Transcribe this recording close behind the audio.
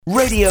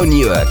Radio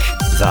Newark,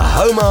 the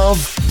home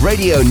of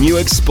Radio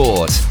Newark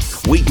Sport.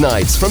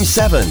 Weeknights from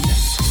 7.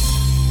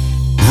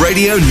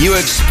 Radio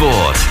Newark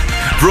Sport.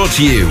 Brought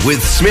to you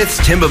with Smith's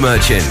Timber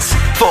Merchants.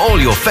 For all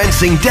your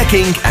fencing,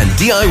 decking and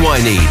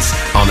DIY needs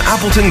on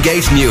Appleton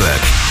Gate, Newark.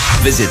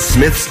 Visit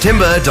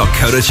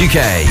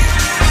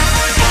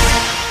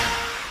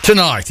smithstimber.co.uk.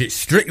 Tonight, it's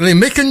strictly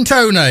Mick and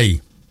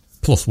Tony.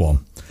 +1.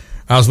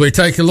 As we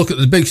take a look at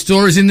the big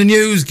stories in the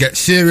news, get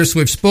serious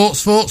with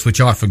sports thoughts, which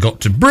I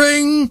forgot to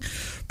bring,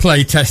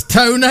 play Test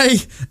Tony,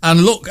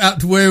 and look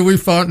at where we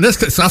find...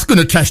 That's going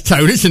to test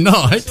Tony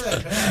tonight.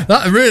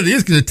 That really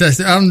is going to test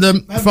it. And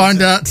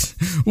find out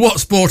what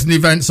sporting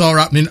events are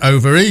happening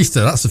over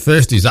Easter. That's the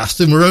first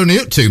disaster. We're only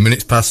at 2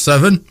 minutes past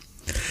 7.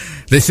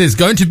 This is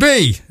going to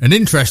be an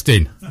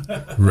interesting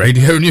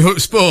Radio Newark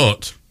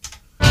Sport.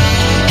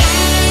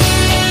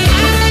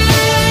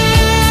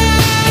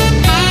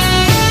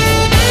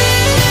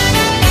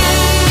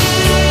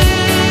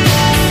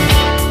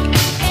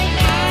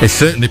 He's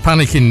certainly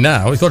panicking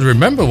now. He's got to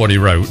remember what he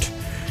wrote.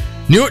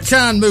 Newark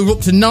Town move up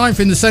to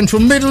 9th in the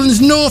Central Midlands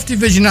North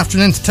Division after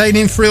an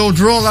entertaining 3-3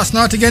 draw last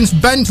night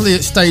against Bentley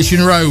at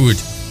Station Road.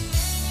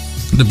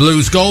 The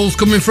Blues goals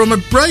coming from a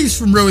brace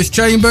from Ruiz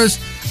Chambers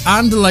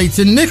and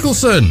Leighton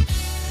Nicholson.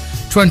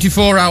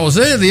 24 hours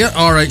earlier,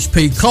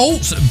 RHP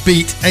Colts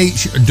beat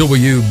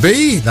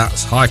HWB,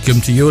 that's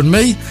Highcombe to you and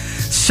me,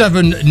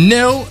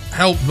 7-0,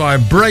 helped by a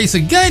brace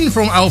again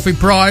from Alfie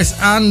Price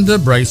and a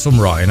brace from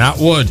Ryan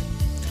Atwood.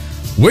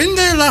 Win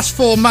their last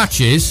 4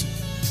 matches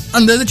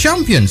and they're the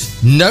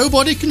champions.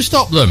 Nobody can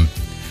stop them.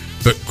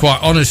 But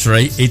quite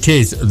honestly, it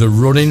is the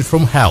running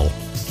from hell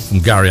from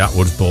Gary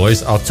Atwood's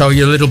boys. I'll tell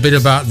you a little bit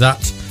about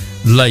that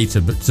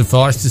later, but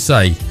suffice to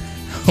say,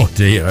 oh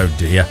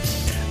dear.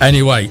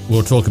 Anyway,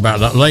 we'll talk about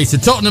that later.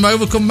 Tottenham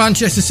overcome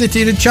Manchester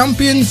City in a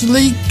Champions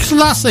League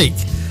Classic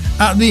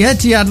at the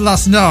Etihad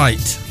last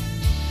night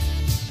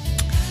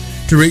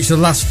to reach the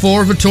last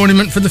 4 of a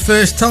tournament for the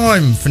first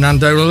time.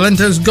 Fernando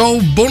Llorente's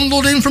goal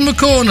bundled in from a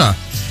corner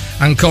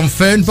and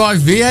confirmed by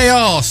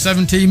VAR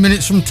 17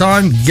 minutes from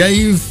time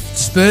gave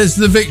Spurs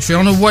the victory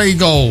on away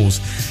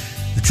goals.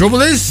 The trouble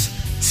is,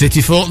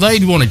 City thought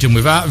they'd won it, and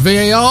without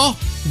VAR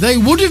they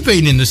would have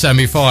been in the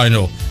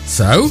semi-final.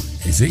 So,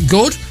 is it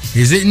good?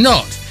 Is it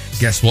not?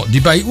 Guess what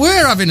debate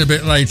we're having a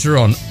bit later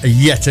on,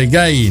 yet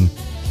again.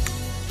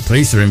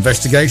 Police are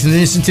investigating the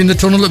incident in the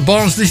tunnel at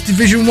Barnsley's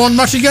Division 1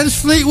 match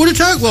against Fleetwood at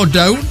Oak. Well,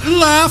 don't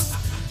laugh.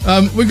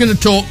 We're going to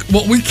talk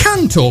what we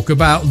can talk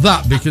about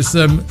that, because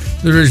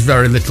there is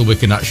very little we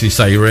can actually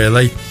say,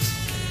 really.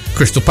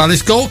 Crystal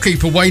Palace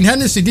goalkeeper Wayne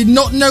Hennessy did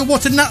not know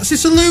what a Nazi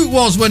salute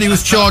was when he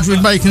was charged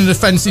with making an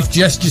offensive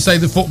gesture, say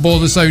the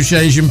Football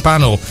Association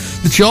panel.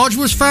 The charge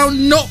was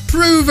found not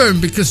proven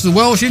because the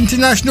Welsh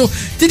international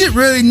didn't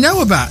really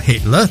know about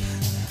Hitler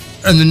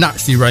and the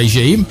Nazi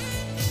regime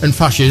and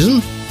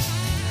fascism.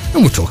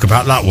 And we'll talk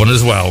about that one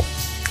as well.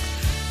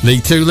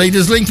 League 2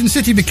 leaders Lincoln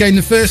City became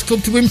the first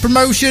club to win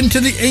promotion to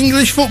the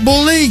English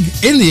Football League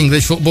in the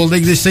English Football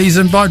League this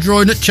season by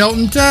drawing at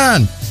Cheltenham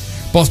Town.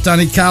 Boss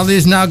Danny Cowley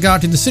has now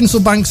guarded the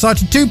Sinsel side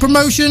to 2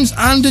 promotions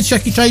and a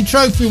Chequy Trade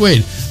Trophy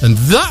win. And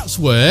that's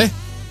where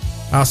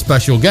our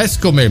special guests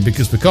come in,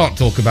 because we can't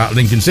talk about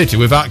Lincoln City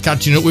without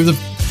catching up with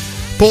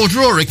Paul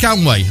Drury, can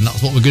we? And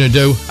that's what we're going to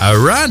do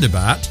around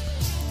about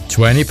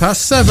 20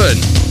 past 7.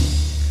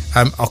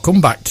 I'll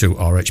come back to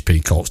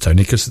RHP Colts,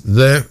 Tony, because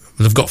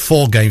they've got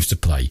 4 games to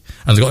play,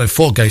 and they've got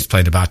 4 games to play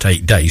in about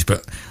 8 days.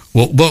 But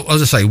well,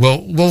 as I say,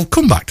 we'll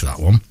come back to that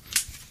one.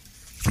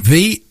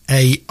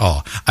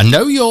 VAR. I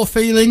know your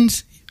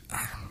feelings.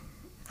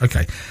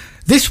 Okay,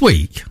 this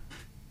week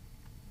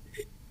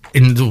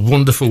in the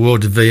wonderful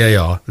world of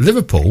VAR,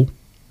 Liverpool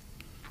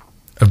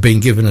have been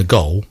given a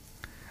goal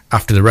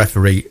after the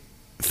referee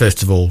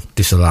first of all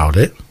disallowed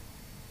it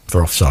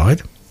for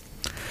offside.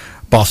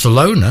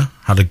 Barcelona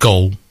had a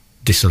goal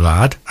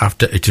disallowed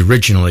after it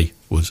originally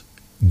was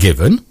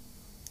given.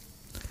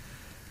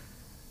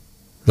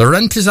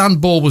 Llorente's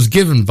handball was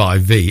given by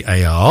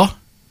VAR,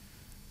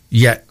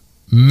 yet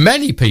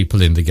many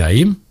people in the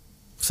game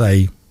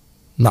say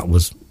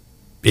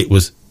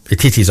it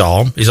hit his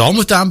arm. His arm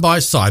was down by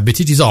his side, but it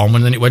hit his arm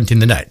and then it went in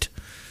the net.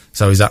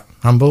 So is that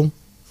handball?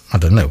 I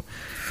don't know.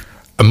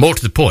 And more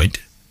to the point,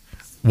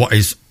 what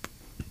is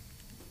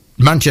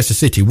Manchester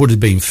City would have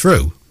been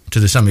through to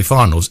the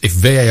semi-finals if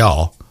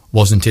VAR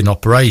wasn't in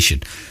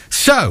operation.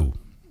 So,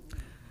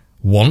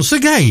 once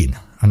again,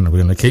 and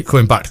we're going to keep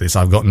coming back to this,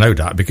 I've got no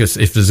doubt, because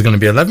if there's going to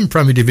be 11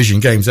 Premier Division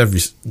games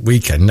every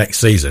weekend next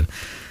season,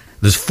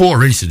 there's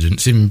 4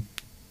 incidents in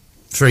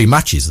 3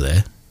 matches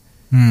there,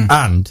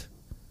 and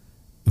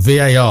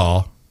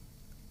VAR,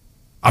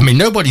 I mean,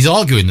 nobody's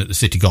arguing that the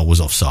City goal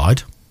was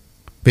offside,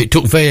 but it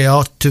took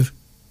VAR to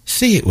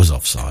see it was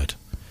offside.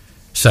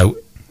 So,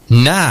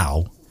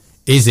 now,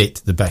 is it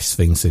the best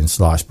thing since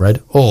sliced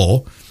bread,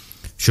 or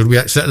should we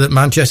accept that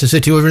Manchester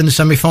City were in the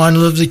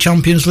semi-final of the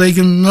Champions League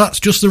and that's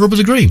just the rub of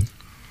the green?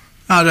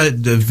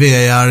 The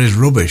VAR is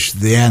rubbish.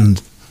 The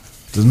end.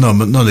 There's no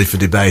need for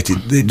debate.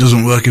 It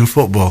doesn't work in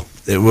football.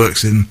 It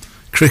works in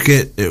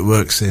cricket, it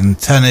works in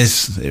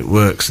tennis, it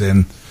works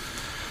in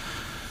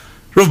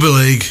rugby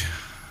league,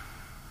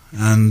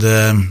 and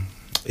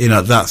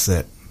that's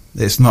it.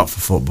 It's not for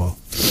football.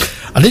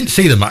 I didn't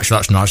see the match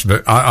last night,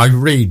 but I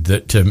read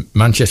that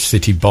Manchester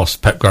City boss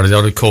Pep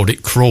Guardiola called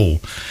it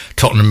cruel.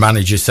 Tottenham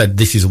manager said,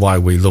 "This is why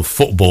we love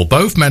football."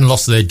 Both men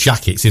lost their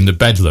jackets in the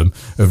bedlam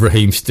of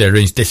Raheem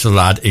Sterling's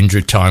disallowed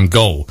injury time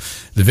goal.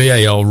 The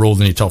VAR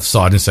ruling it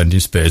offside and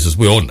sending Spurs, as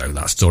we all know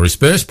that story.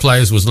 Spurs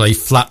players was laid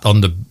flat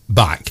on the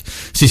back.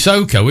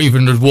 Sissoko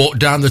even had walked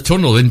down the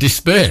tunnel in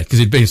despair because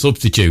he'd been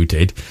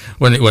substituted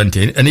when it went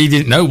in, and he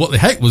didn't know what the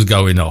heck was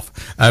going off.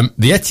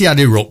 The Etihad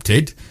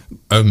erupted.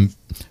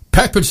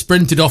 Pep had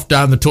sprinted off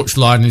down the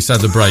touchline in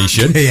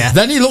celebration. Yeah.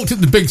 Then he looked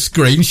at the big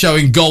screen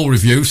showing goal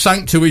review,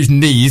 sank to his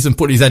knees and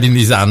put his head in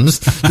his hands.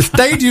 The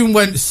stadium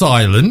went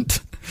silent,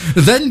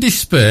 then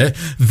despair,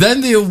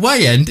 then the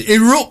away end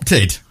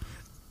erupted.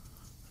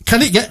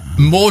 Can it get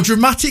more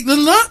dramatic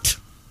than that?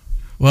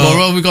 Well,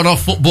 or have we got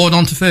off football and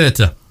onto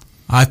theatre?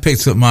 I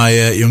picked up my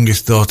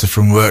youngest daughter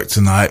from work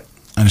tonight,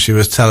 and she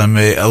was telling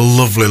me a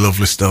lovely,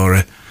 lovely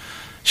story.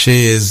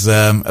 She is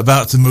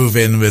about to move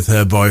in with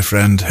her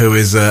boyfriend, who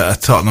is a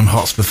Tottenham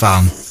Hotspur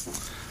fan.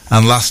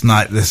 And last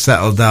night they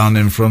settled down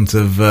in front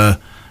of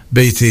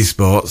BT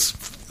Sports.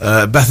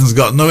 Bethan's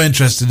got no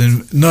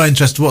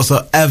interest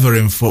whatsoever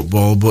in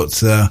football, but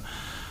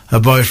her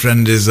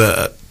boyfriend is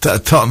a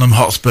Tottenham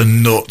Hotspur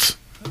nut.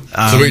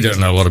 So we don't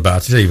know a lot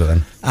about it either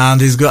then.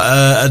 And he's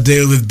got a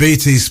deal with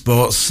BT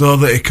Sports so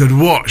that he could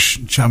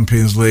watch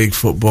Champions League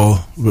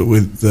football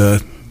with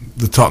the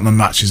Tottenham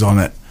matches on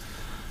it.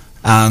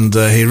 And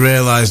he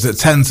realised at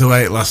 10 to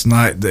 8 last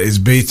night that his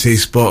BT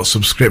Sports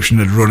subscription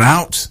had run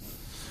out.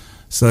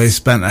 So he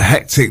spent a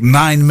hectic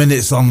 9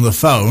 minutes on the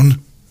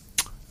phone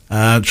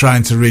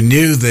trying to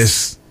renew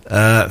this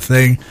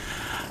thing,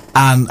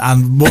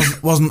 and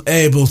wasn't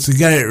able to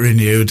get it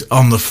renewed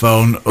on the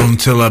phone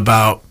until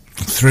about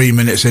 3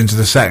 minutes into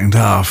the second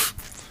half.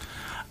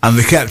 And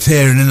they kept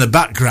hearing in the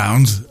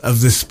background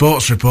of this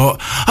sports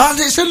report, and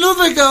it's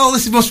another goal,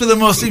 this must be the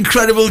most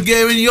incredible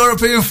game in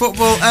European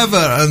football ever.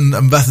 And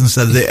Bethan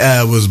said the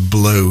air was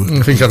blue.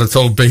 I think I'd have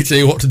told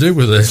BT what to do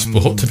with their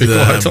sport, to be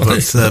quite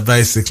honest. But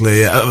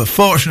basically,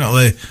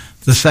 fortunately,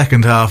 the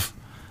second half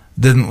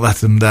didn't let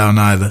them down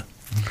either.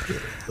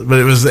 But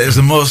it was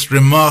the most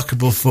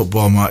remarkable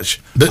football match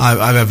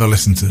I've ever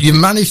listened to.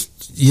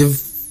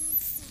 You've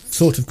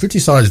sort of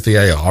criticised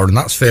VAR, and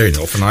that's fair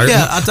enough. And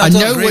I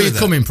know where you're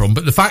coming from,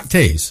 but the fact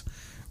is,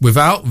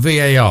 without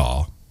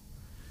VAR,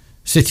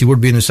 City would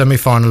be in the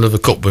semi-final of the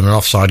Cup with an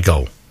offside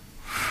goal.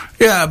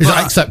 Yeah, is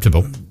that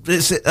acceptable?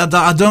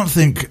 I don't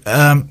think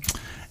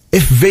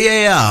if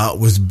VAR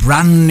was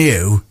brand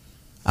new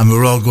and we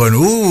were all going,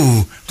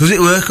 "Ooh, does it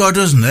work or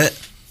doesn't it?"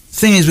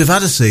 Thing is, we've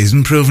had a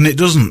season proving it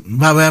doesn't.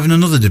 Why are we having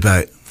another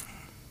debate?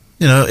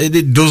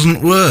 It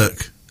doesn't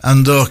work.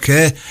 And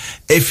okay,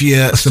 if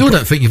you... I still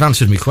don't think you've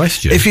answered my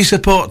question. If you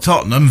support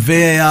Tottenham,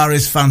 VAR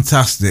is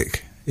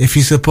fantastic. If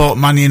you support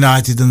Man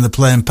United and they're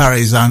playing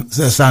Paris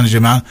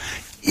Saint-Germain,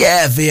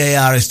 yeah,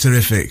 VAR is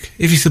terrific.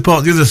 If you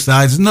support the other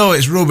sides, no,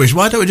 it's rubbish.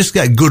 Why don't we just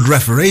get good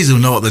referees who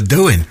know what they're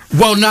doing?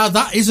 Well, now,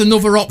 that is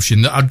another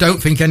option that I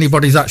don't think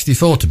anybody's actually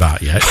thought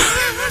about yet.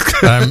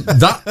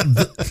 That's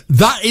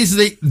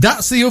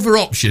the other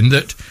option,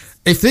 that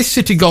if this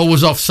City goal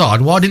was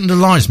offside, why didn't the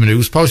linesman, who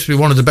was supposed to be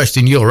one of the best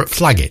in Europe,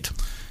 flag it?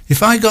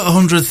 If I got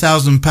 £100,000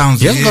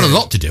 a year... He hasn't got a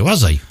lot to do,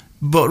 has he?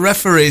 But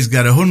referees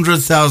get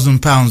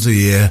 £100,000 a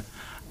year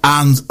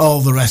and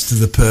all the rest of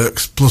the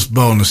perks plus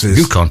bonuses.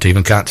 You can't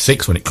even count to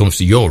 6 when it comes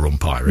to your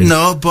umpiring.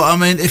 No, but I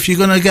mean, if you're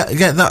going to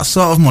get that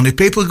sort of money,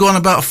 people go on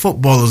about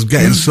footballers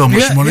getting so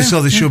much money,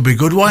 so they should be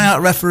good. Why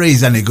aren't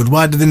referees any good?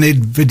 Why do they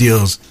need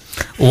videos?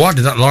 Well, why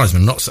did that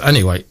linesman not...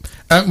 Anyway,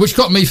 which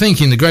got me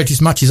thinking the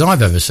greatest matches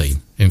I've ever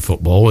seen in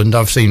football, and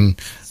I've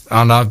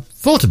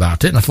thought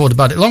about it, and I thought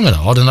about it long and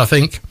hard, and I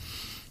think...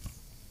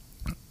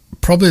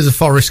 Probably the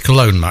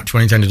Forest-Cologne match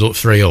when it ended up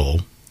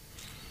 3-3.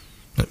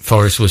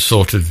 Forest was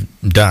sort of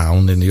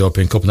down in the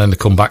European Cup, and then they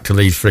come back to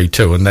lead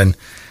 3-2, and then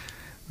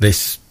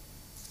this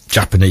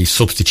Japanese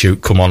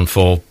substitute come on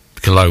for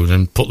Cologne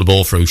and put the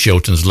ball through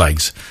Shilton's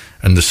legs,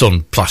 and the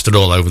sun plastered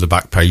all over the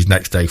back page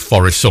next day,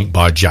 Forest sunk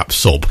by Jap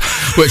sub,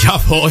 which I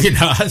thought,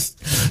 that's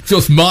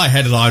just my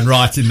headline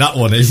writing, that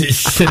one is.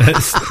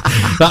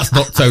 That's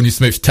not Tony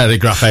Smith's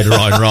Telegraph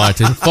headline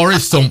writing.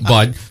 Forest sunk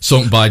by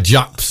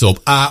Jap sub.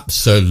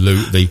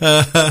 Absolutely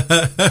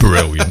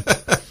brilliant.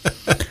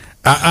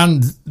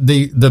 And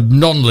the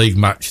non-league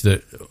match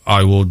that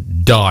I will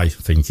die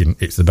thinking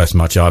it's the best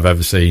match I've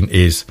ever seen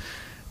is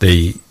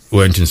the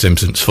Warrington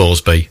Simpsons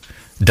Thorsby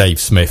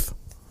Dave Smith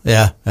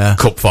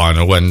Cup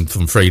final, when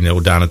from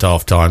 3-0 down at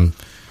half time.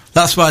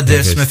 That's why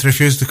Dave Smith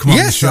refused to come on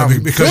the show,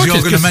 because you're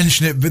going to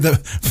mention it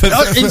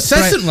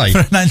incessantly for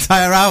an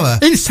entire hour.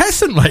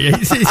 Incessantly.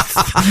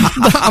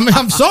 I mean,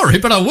 I'm sorry,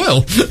 but I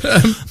will.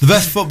 The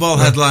best football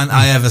headline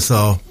I ever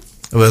saw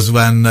was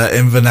when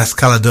Inverness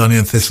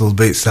Caledonian Thistle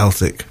beat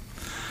Celtic.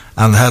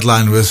 And the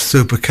headline was,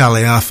 "Super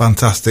Cali are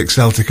fantastic,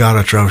 Celtic are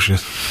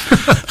atrocious."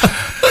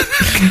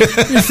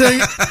 You see,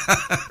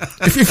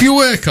 if you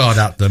work hard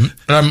at them,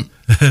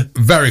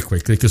 very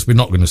quickly, because we're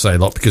not going to say a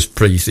lot, because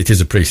it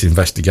is a police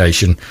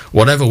investigation,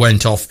 whatever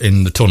went off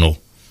in the tunnel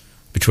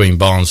between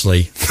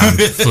Barnsley and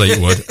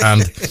Fleetwood,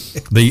 and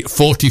the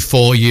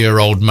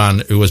 44-year-old man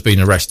who has been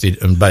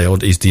arrested and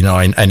bailed is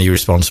denying any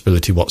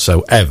responsibility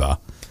whatsoever.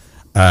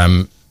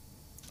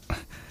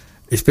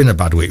 It's been a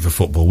bad week for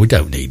football. We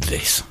don't need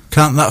this.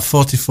 Can't that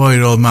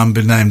 44-year-old man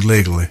be named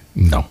legally?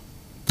 No.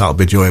 That'll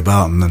be Joey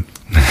Barton then.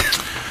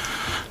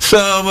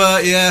 So,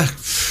 yeah,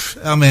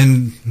 I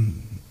mean,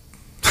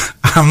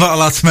 I'm not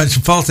allowed to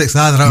mention politics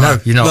either, am I?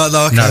 No, you're not.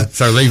 No, okay. No,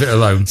 so leave it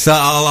alone. So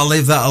I'll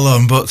leave that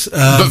alone, but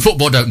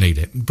football don't need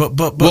it. But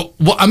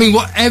I mean,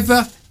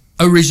 whatever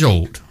a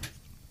result,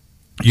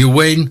 you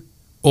win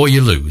or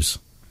you lose,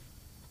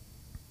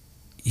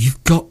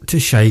 you've got to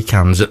shake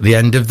hands at the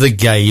end of the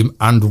game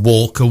and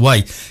walk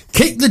away.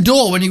 Kick the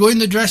door when you go in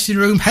the dressing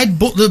room,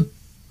 headbutt the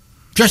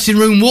dressing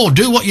room wall,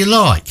 do what you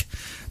like.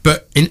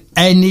 But in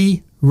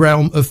any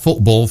realm of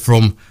football,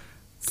 from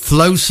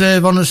Flow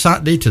Serve on a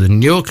Saturday to the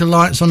Newark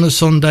Lights on a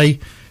Sunday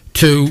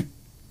to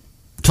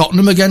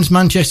Tottenham against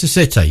Manchester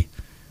City,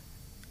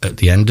 at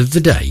the end of the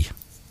day,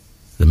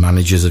 the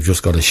managers have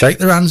just got to shake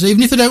their hands,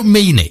 even if they don't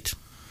mean it,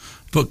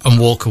 and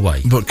walk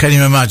away. But can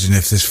you imagine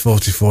if this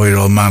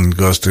 44-year-old man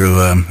goes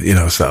to,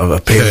 sort of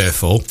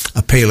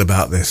appeal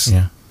about this?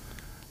 Yeah.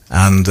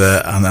 And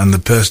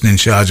the person in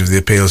charge of the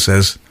appeal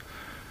says,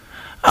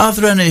 are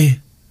there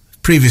any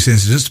previous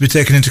incidents to be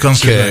taken into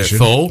consideration?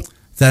 Careful.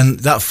 Then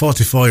that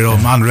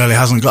 44-year-old man really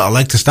hasn't got a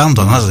leg to stand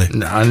on, has he?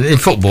 No, and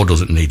football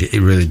doesn't need it.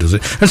 It really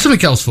doesn't. And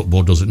something else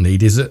football doesn't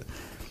need is that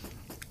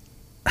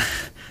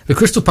the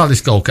Crystal Palace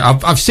goalkeeper,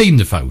 I've seen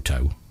the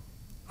photo.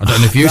 I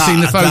don't know if you've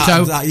seen the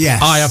photo.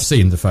 Yes. I have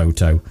seen the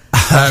photo.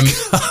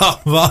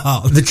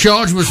 The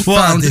charge was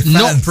found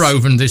not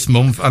proven this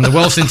month, and the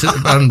Welsh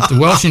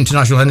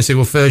International Hennessy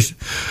will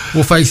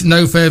face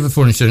no further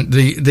punishment.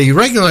 The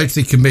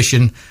Regulatory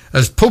Commission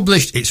has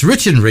published its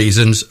written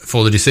reasons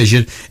for the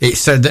decision. It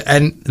said that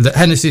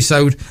Hennessy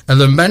showed a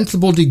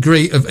lamentable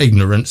degree of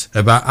ignorance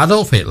about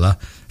Adolf Hitler,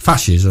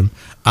 fascism,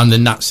 and the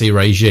Nazi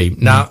regime.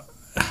 Now,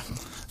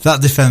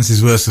 that defence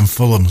is worse than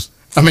Fulham's.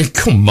 I mean,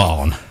 come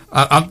on.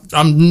 I'm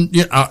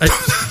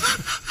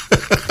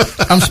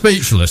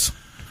speechless.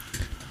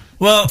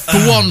 Well, for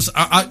once,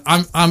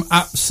 I'm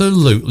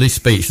absolutely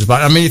speechless.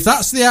 But I mean, if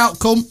that's the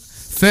outcome,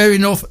 fair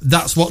enough.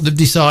 That's what they've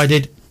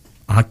decided.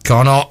 I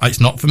cannot. It's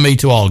not for me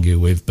to argue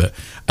with. But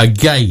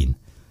again,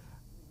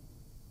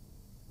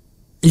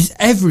 is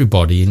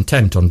everybody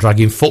intent on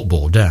dragging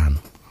football down?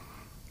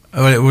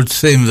 Well, it would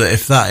seem that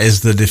if that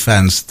is the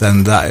defence,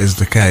 then that is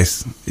the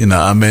case. You know,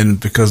 I mean,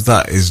 because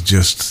that is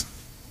just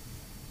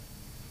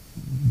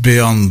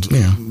beyond.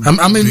 Yeah.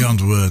 I mean,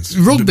 beyond words.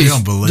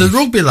 Beyond belief. The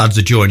rugby lads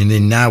are joining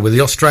in now with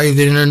the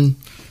Australian and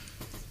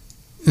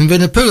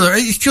Vinapool.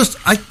 It's just,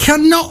 I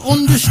cannot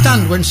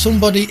understand when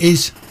somebody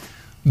is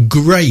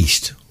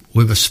graced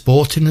with a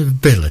sporting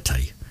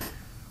ability,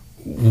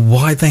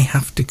 why they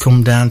have to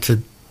come down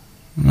to.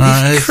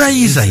 It's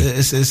crazy.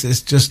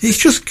 It's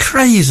just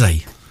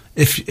crazy.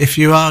 If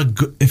you are,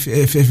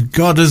 if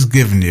God has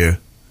given you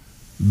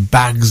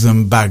bags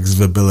and bags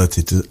of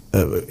ability to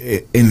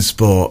in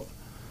sport,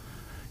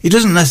 He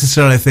doesn't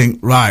necessarily think,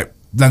 right,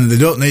 then they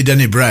don't need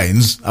any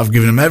brains. I've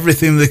given them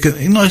everything they can.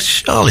 You know,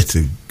 surely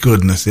to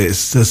goodness,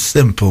 it's a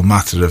simple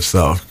matter of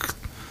sort of.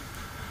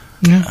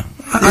 Yeah,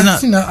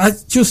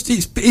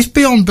 it's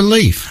beyond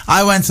belief.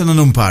 I went on an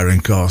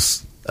umpiring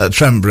course at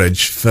Trent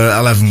Bridge for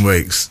 11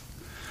 weeks,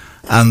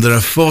 and there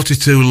are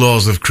 42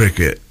 laws of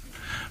cricket.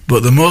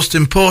 But the most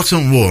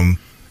important one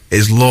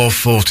is Law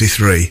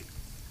 43,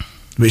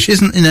 which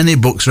isn't in any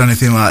books or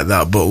anything like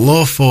that, but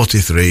Law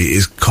 43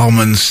 is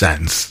common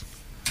sense.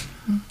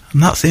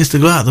 And that seems to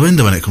go out the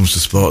window when it comes to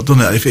sport,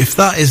 doesn't it? If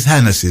that is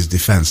Hennessy's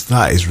defence,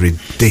 that is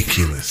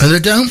ridiculous. And they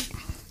don't.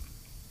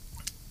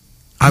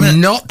 I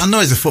know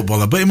he's a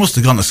footballer, but he must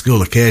have gone to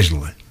school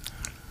occasionally.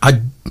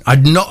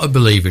 I'm not a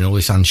believer in all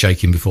this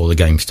handshaking before the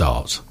game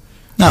starts.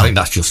 No. I think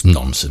that's just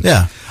nonsense.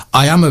 Yeah.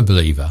 I am a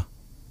believer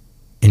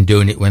in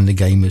doing it when the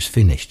game is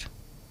finished.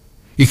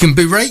 You can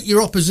berate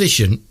your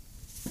opposition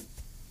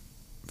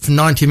for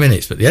 90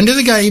 minutes, but at the end of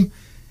the game,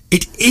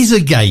 it is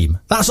a game.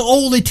 That's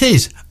all it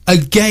is. A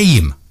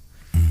game.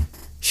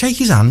 Shake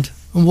his hand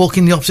and walk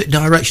in the opposite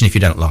direction if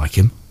you don't like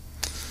him.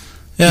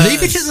 Yeah,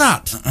 leave it at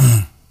that.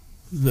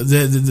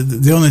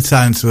 The only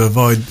time to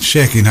avoid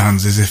shaking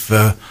hands is if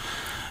the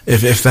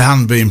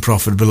hand being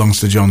proffered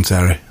belongs to John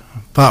Terry.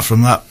 Apart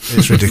from that,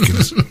 it's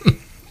ridiculous.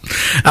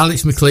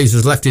 Alex McLeese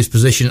has left his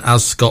position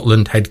as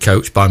Scotland head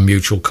coach by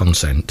mutual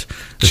consent.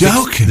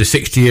 Joking. The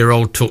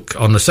 60-year-old took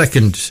on the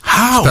second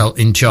spell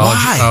in charge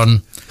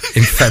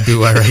in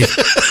February.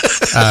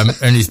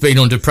 And he's been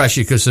under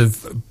pressure because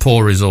of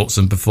poor results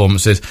and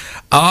performances.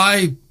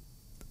 I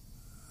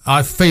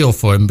feel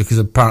for him because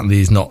apparently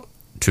he's not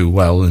too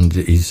well, and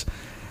he's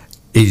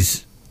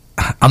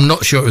I'm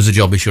not sure it was a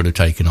job he should have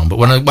taken on, but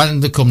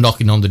when they come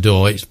knocking on the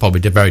door, it's probably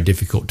very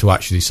difficult to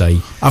actually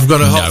say. I've got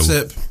a hot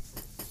tip.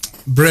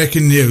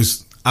 Breaking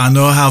news. I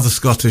know how the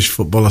Scottish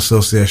Football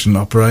Association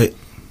operate.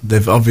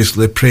 They've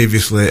obviously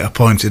previously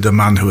appointed a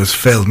man who has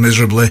failed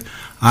miserably.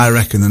 I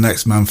reckon the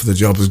next man for the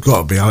job has got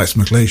to be Alex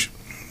McLeish.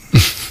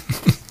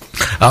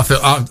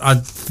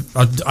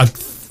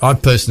 I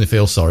personally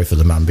feel sorry for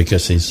the man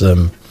because he's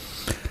been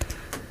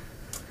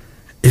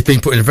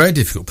put in a very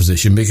difficult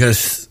position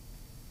because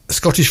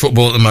Scottish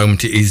football at the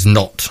moment is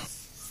not.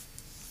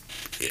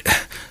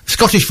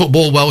 Scottish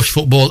football, Welsh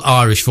football,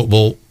 Irish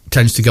football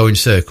tends to go in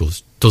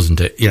circles,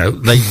 doesn't it? You know,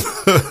 they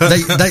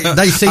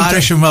seem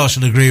Irish and Welsh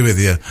would agree with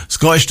you.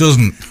 Scottish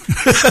doesn't.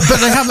 But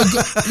they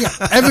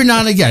have every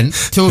now and again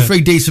 2 or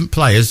 3 decent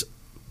players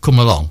come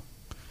along.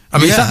 I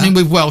mean, it's happening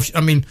with Welsh.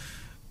 I mean,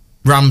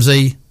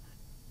 Ramsey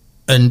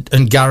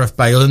and Gareth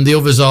Bale, and the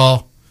others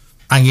are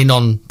hanging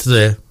on to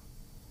their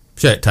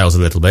shirt tails a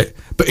little bit.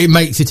 But it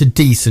makes it a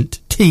decent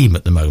team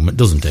at the moment,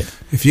 doesn't it?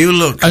 If you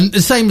look... And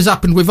the same has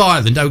happened with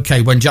Ireland.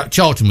 OK, when Jack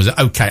Charlton was...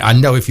 OK, I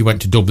know if you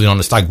went to Dublin on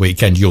a stag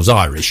weekend, you're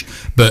Irish.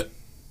 But,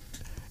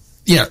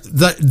 you know,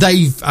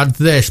 they've had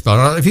their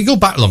spell. If you go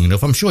back long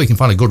enough, I'm sure you can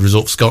find a good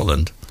result for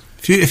Scotland.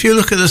 If you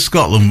look at the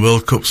Scotland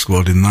World Cup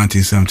squad in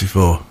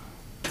 1974,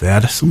 they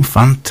had some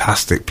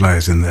fantastic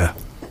players in there.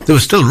 They were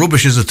still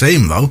rubbish as a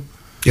team, though.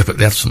 Yeah, but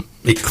they had some...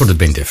 It could have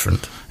been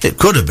different. It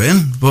could have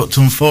been, but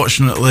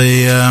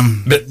unfortunately...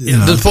 but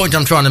the point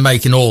I'm trying to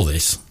make in all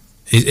this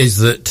is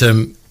that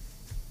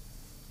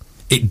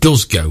it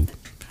does go.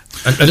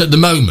 And at the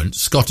moment,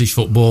 Scottish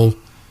football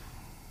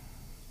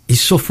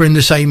is suffering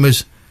the same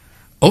as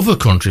other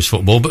countries'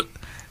 football. But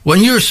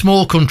when you're a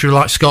small country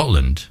like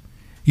Scotland,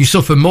 you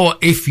suffer more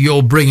if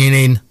you're bringing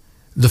in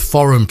the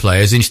foreign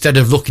players instead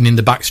of looking in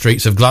the back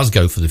streets of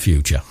Glasgow for the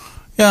future.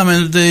 Yeah, I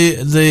mean,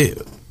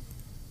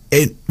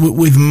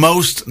 with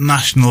most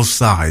national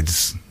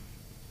sides,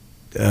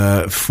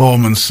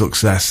 form and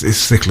success is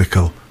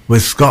cyclical.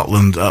 With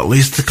Scotland, at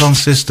least they're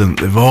consistent.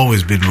 They've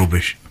always been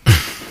rubbish.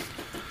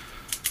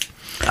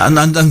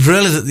 and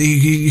really,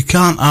 you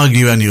can't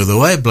argue any other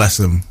way, bless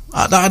them.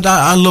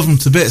 I love them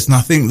to bits, and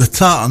I think the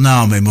Tartan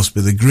Army must be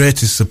the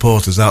greatest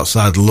supporters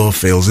outside the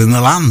Lowfields in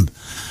the land,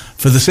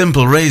 for the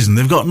simple reason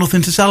they've got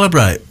nothing to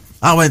celebrate.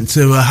 I went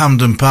to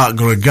Hampden Park,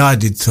 got a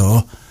guided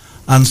tour,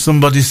 and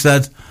somebody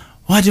said,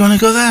 "Why do you want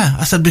to go there?"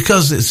 I said,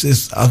 "Because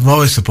it's I've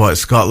always supported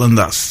Scotland.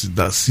 That's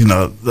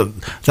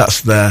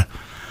their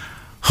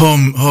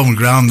home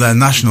ground, their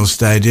national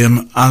stadium,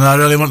 and I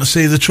really want to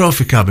see the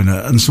trophy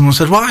cabinet." And someone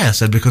said, "Why?" I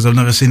said, "Because I've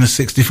never seen a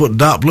 60-foot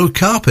dark blue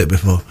carpet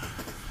before."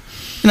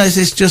 You know,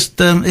 it's just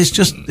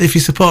if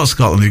you support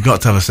Scotland, you've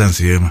got to have a sense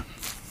of humour.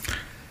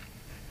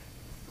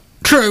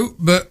 True,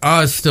 but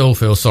I still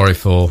feel sorry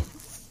for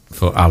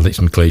Alex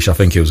McLeish. I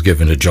think he was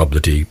given a job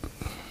that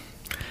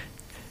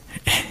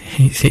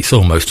it's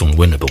almost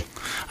unwinnable.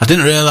 I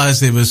didn't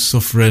realise he was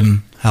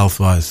suffering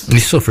health-wise.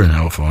 He's suffering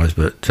health-wise,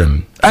 but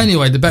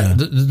anyway,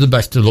 the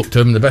best to look to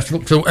him, the best to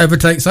look to whoever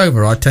takes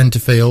over. I tend to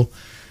feel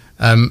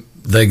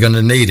they're going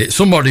to need it.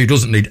 Somebody who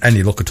doesn't need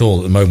any luck at all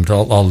at the moment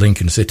are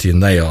Lincoln City,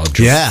 and they are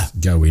just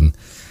going.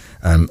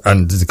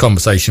 And the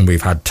conversation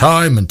we've had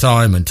time and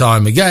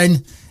time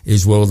again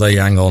is, will they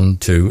hang on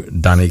to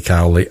Danny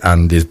Cowley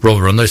and his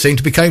brother? And they seem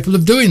to be capable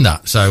of doing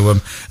that. So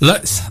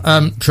let's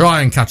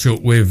try and catch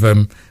up with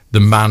the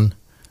man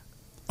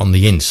on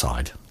the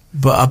inside.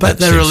 But I bet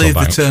they're relieved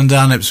they turn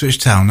down Ipswich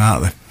Town,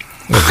 aren't they?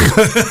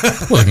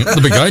 Well,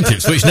 they'll be going to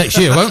Ipswich next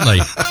year, won't they?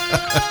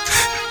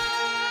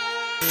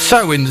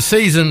 So, in the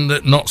season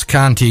that Notts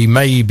County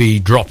may be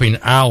dropping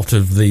out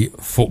of the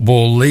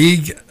Football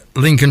League,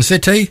 Lincoln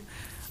City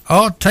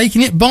are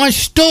taking it by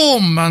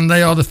storm, and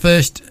they are the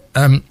first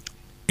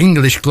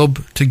English club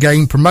to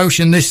gain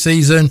promotion this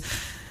season.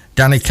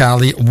 Danny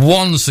Cowley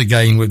once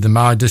again with the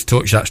Midas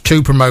touch. That's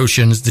 2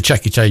 promotions, the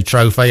Checkatrade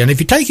Trophy. And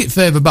if you take it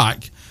further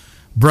back,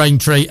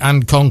 Braintree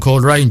and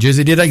Concord Rangers,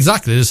 he did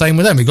exactly the same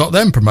with them. He got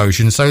them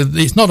promotions. So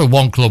it's not a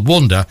one-club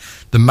wonder.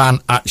 The man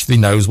actually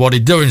knows what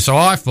he's doing. So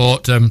I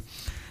thought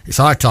it's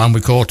high time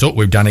we caught up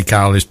with Danny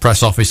Cowley's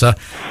press officer.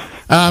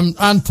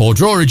 And Paul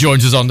Drury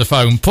joins us on the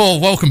phone. Paul,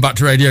 welcome back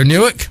to Radio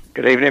Newark.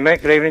 Good evening,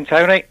 mate. Good evening,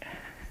 Tony.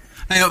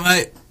 Hey up,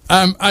 mate.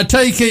 I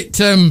take it...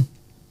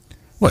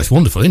 well, it's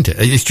wonderful, isn't it?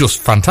 It's just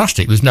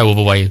fantastic. There's no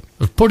other way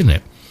of putting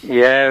it.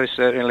 Yeah, we're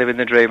certainly living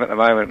the dream at the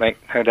moment, mate.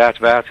 No doubt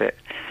about it.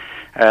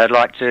 I'd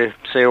like to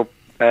seal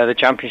the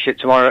championship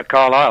tomorrow at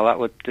Carlisle. That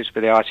would just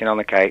be the icing on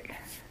the cake.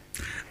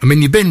 I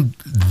mean, you've been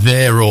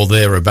there or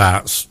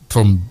thereabouts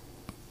from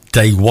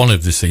day one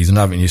of the season,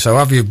 haven't you? So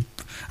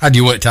had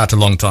you worked out a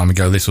long time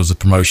ago this was a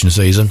promotion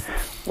season?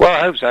 Well, I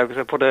hope so, because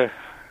I put a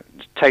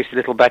tasty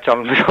little bet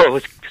on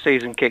before the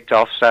season kicked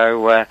off,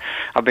 so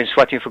I've been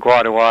sweating for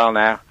quite a while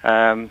now.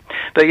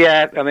 But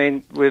yeah, I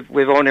mean,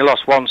 we've only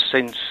lost once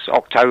since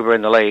October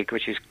in the league,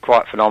 which is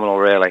quite phenomenal,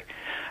 really.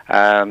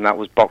 That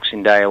was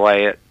Boxing Day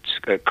away at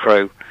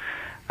Crewe.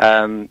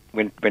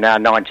 We're now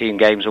 19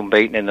 games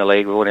unbeaten in the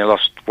league. We've only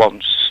lost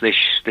once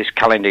this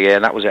calendar year,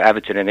 and that was at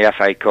Everton in the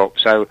FA Cup.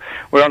 So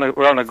we're on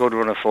a good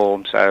run of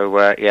form.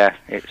 So yeah,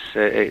 it's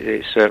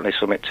certainly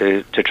something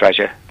to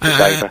treasure. To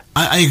savour.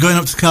 Are you going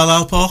up to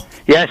Carlisle, Paul?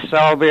 Yes,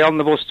 I'll be on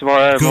the bus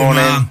tomorrow morning.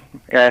 Man.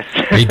 Yes.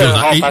 He does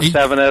that.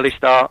 7:30 early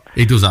start.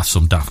 He does ask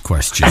some daft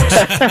questions.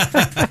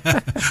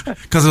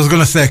 Because I was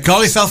going to say,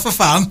 call yourself a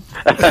fan.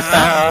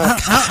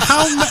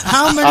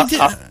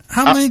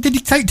 How many did he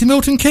take to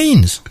Milton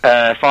Keynes?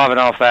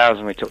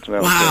 5,500 we took to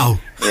Milton. Wow.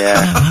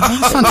 Yeah.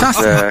 That's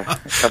fantastic.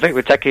 I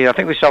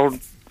think we sold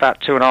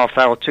about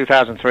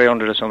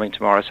 2,300 or something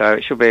tomorrow, so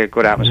it should be a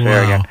good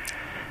atmosphere again.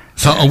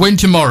 So a win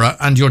tomorrow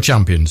and you're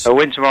champions. A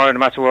win tomorrow, no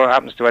matter what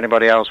happens to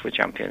anybody else, we're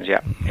champions.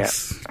 Yeah.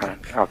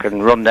 I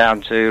can run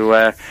down to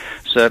a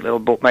certain little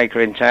bookmaker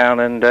in town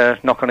and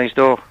knock on his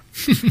door.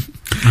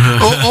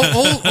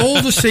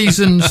 all the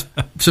seasons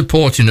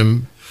supporting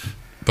them,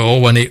 but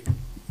all when it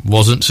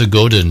wasn't so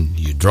good and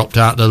you dropped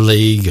out of the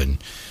league and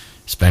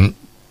spent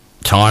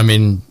time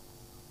in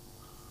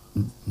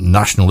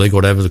National League,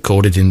 whatever they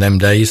called it in them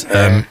days.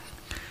 But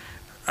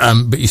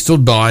you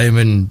stood by him,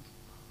 and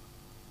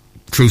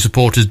true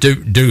supporters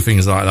do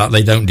things like that.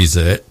 They don't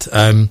desert,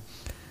 and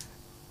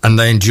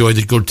they enjoy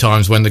the good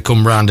times when they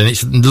come round. And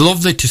it's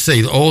lovely to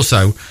see that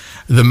also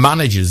the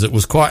managers that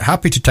was quite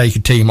happy to take a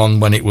team on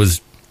when it was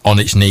on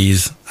its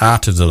knees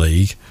out of the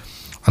league,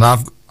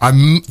 and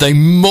they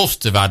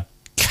must have had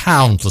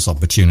countless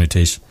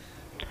opportunities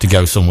to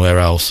go somewhere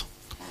else.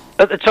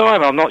 At the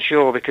time, I'm not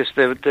sure, because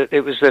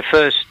it was their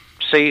first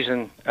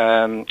season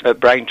at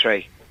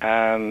Braintree,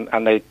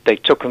 and they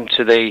took them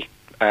to the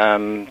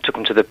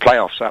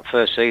playoffs that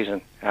first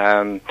season. So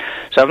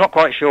I'm not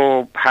quite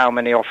sure how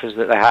many offers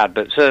that they had,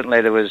 but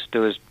certainly there was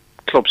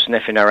clubs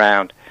sniffing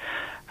around.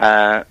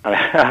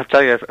 I'll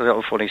tell you a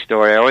little funny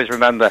story. I always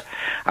remember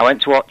I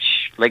went to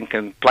watch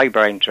Lincoln play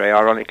Braintree,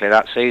 ironically,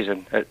 that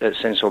season at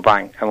Sincil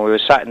Bank, and we were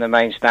sat in the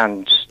main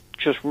stands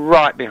just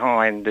right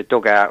behind the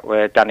dugout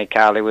where Danny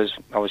Cowley was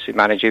obviously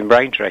managing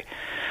Braintree.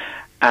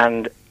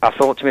 And I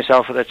thought to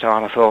myself at the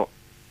time,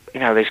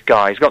 this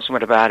guy, he's got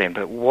something about him,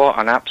 but what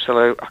an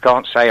absolute, I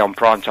can't say on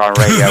primetime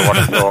radio what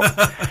I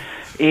thought.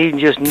 He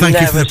just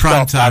never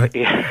stopped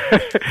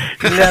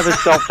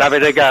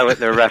having a go at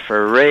the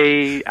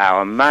referee,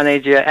 our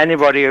manager,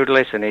 anybody who'd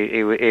listen.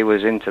 He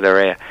was into their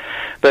ear.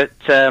 But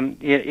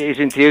his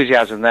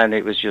enthusiasm then,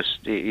 it was just,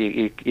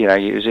 it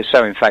was just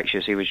so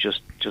infectious. He was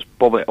just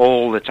bubbling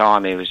all the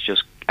time. He was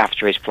just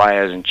after his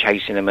players and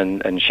chasing them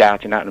and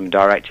shouting at them,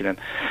 directing them.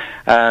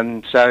 I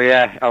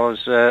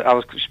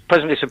was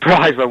pleasantly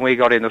surprised when we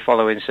got in the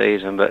following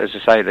season. But as I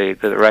say,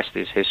 the rest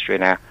is history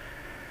now.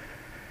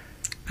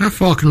 How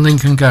far can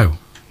Lincoln go?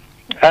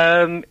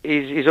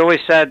 He's always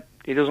said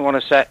he doesn't want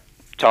to set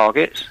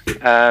targets.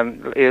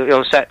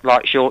 He'll set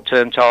like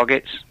short-term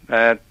targets.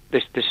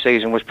 This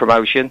season was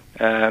promotion.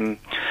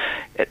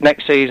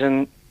 Next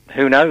season,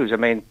 who knows? I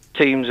mean,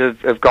 teams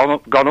have gone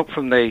up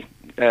from the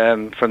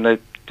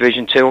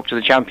Division 2 up to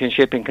the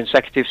Championship in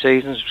consecutive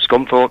seasons.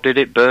 Scunthorpe did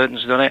it.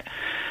 Burton's done it.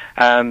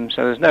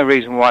 So there's no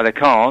reason why they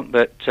can't.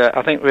 But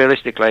I think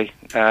realistically,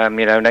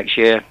 next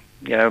year,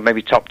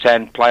 maybe top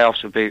 10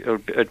 playoffs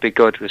would be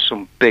good. There's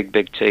some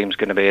big teams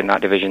going to be in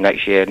that division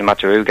next year, no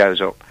matter who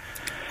goes up.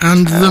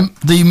 And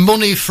the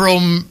money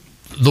from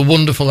the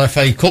wonderful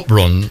FA Cup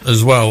run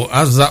as well,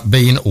 has that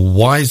been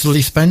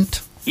wisely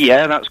spent?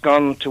 Yeah, that's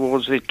gone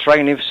towards the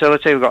training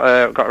facility. We've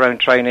got our own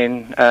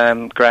training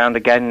ground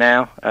again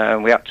now.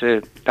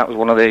 That was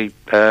one of the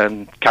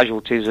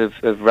casualties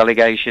of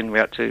relegation. We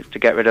had to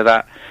get rid of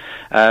that.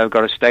 We've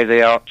got a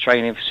state-of-the-art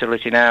training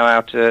facility now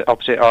out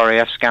opposite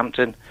RAF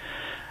Scampton.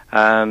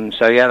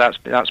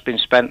 That's been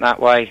spent that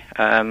way.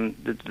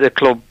 The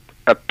club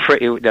are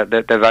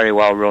they're very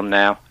well run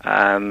now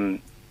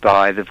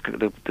by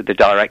the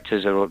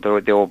directors.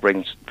 They all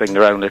bring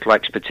their own little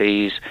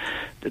expertise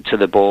to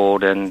the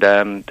board, and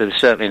they're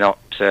certainly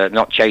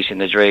not chasing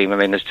the dream. I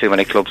mean, there's too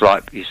many clubs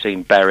like you've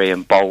seen Bury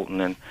and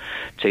Bolton and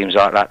teams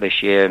like that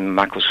this year, and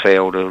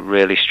Macclesfield are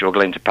really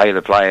struggling to pay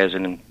the players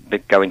and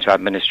go into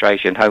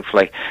administration.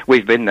 Hopefully,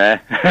 we've been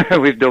there,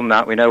 we've done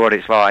that, we know what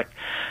it's like.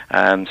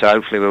 So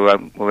hopefully we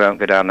won't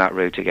go down that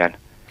route again.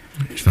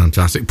 It's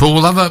fantastic, Paul.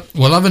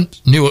 We'll have a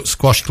Newark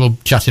Squash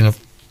Club chat in a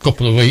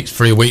couple of weeks,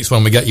 3 weeks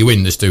when we get you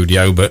in the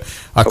studio. But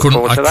I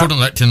couldn't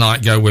let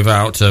tonight go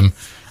without a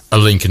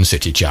Lincoln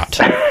City chat.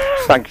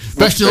 Thanks.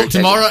 Best of luck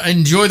tomorrow.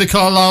 Enjoy the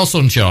Carlisle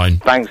sunshine.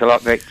 Thanks a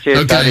lot, Nick.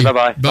 Cheers, Daddy.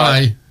 Bye-bye.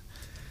 Bye.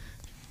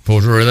 Paul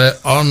Drury there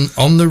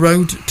on the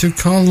road to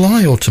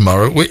Carlisle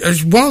tomorrow.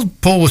 While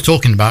Paul was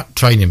talking about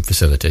training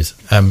facilities,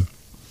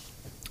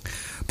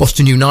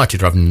 Boston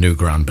United are having a new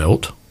ground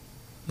built.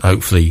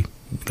 Hopefully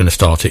going to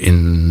start it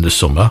in the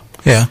summer.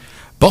 Yeah.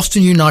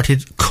 Boston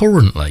United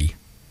currently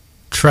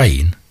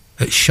train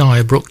at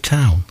Shirebrook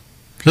Town.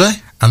 Really?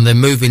 And they're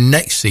moving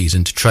next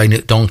season to train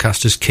at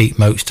Doncaster's Keith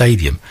Moat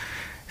Stadium.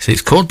 So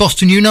it's called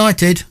Boston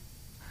United,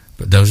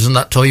 but doesn't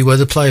that tell you where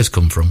the players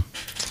come from?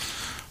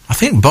 I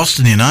think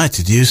Boston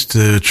United used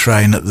to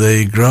train at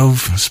the Grove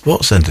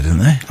Sports Centre, didn't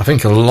they? I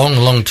think a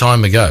long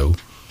time ago.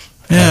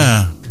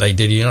 Yeah. They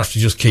did. You have to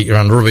just keep your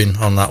hand rubbing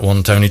on that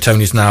one, Tony.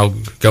 Tony's now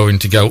going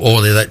to go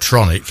all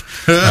electronic.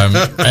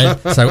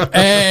 So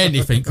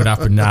anything could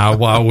happen now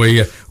while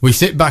we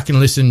sit back and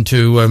listen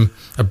to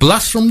a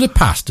blast from the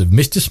past of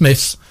Mr.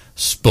 Smith's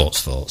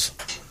Sports Thoughts.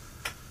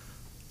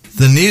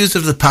 The news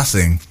of the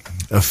passing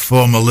of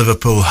former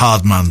Liverpool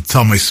hardman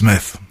Tommy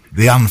Smith,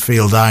 the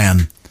Anfield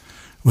Iron,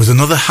 was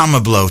another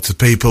hammer blow to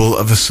people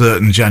of a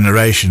certain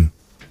generation,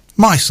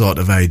 my sort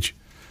of age,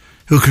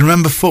 who can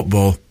remember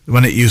football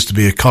when it used to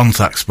be a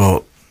contact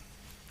sport.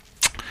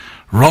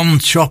 Ron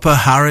Chopper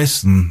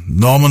Harris and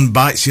Norman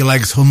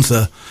Bites-Your-Legs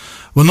Hunter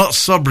were not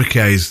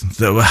sobriquets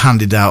that were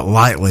handed out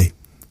lightly.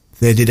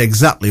 They did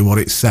exactly what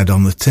it said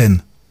on the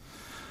tin.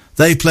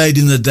 They played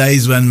in the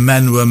days when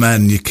men were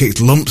men. You kicked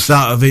lumps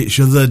out of each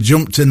other,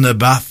 jumped in the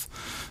bath,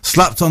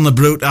 slapped on the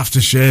brute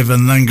aftershave,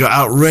 and then got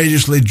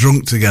outrageously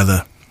drunk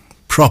together.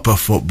 Proper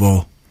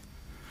football.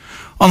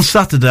 On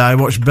Saturday, I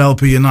watched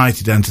Belper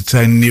United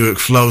entertain Newark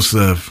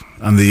Flowserve,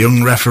 and the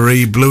young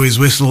referee blew his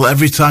whistle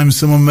every time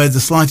someone made the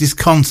slightest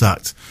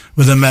contact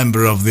with a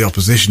member of the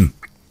opposition.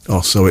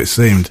 Or so it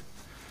seemed.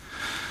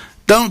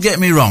 Don't get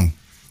me wrong.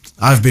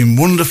 I've been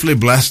wonderfully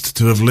blessed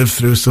to have lived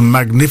through some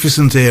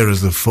magnificent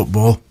eras of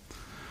football.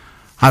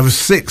 I was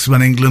 6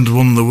 when England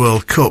won the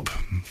World Cup.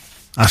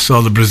 I saw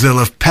the Brazil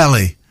of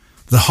Pelé,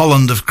 the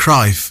Holland of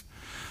Cruyff,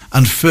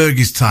 and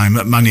Fergie's time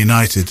at Man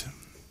United.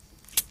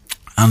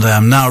 And I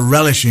am now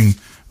relishing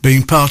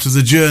being part of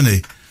the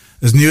journey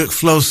as Newark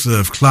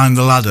Flowserve climbed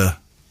the ladder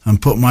and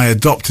put my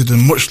adopted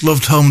and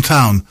much-loved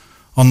hometown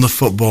on the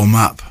football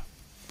map.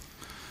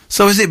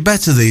 So is it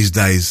better these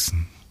days,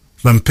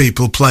 when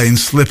people play in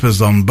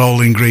slippers on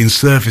bowling green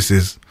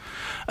surfaces,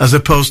 as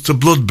opposed to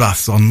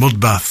bloodbaths on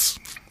mud baths?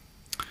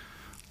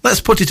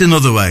 Let's put it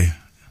another way,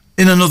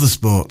 in another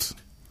sport.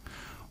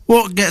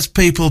 What gets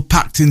people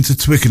packed into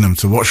Twickenham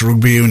to watch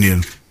rugby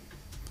union?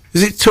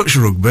 Is it touch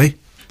rugby?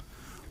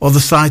 Or the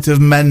sight of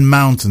men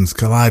mountains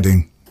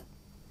colliding?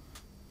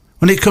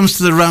 When it comes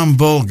to the round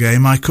ball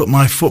game, I cut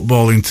my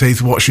footballing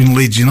teeth watching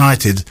Leeds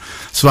United,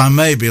 so I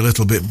may be a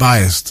little bit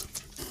biased.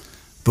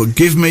 But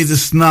give me the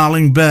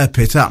snarling bear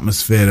pit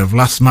atmosphere of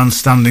last man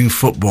standing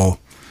football,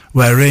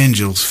 where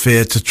angels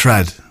fear to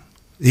tread,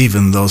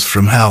 even those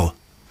from hell.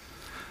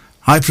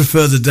 I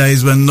prefer the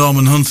days when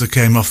Norman Hunter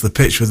came off the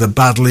pitch with a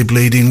badly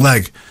bleeding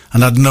leg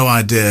and had no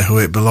idea who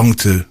it belonged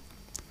to.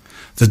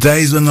 The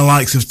days when the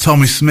likes of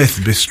Tommy Smith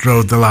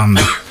bestrode the land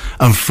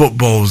and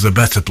football was a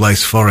better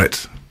place for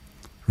it.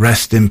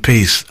 Rest in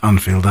peace,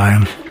 Anfield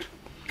Iron.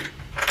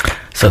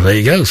 So there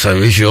you go. So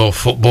is your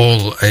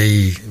football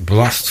a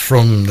blast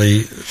from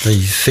the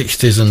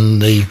 60s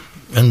and the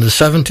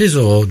 70s,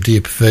 or do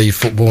you prefer your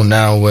football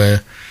now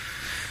where,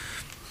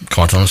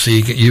 quite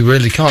honestly, you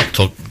really can't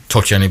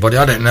touch anybody?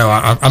 I don't know.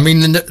 I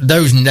mean,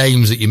 those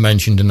names that you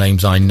mentioned are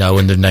names I know,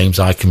 and the names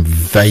I can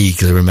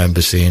vaguely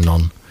remember seeing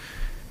on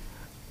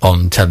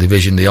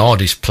television. The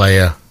hardest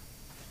player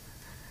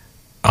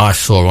I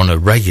saw on a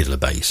regular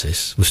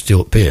basis was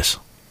Stuart Pearce.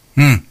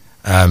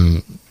 And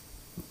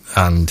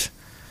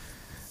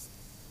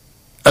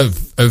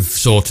of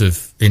sort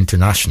of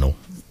international,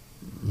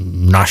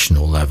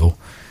 national level,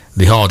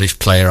 the hardest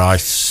player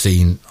I've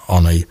seen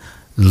on a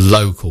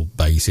local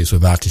basis,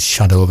 without a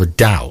shadow of a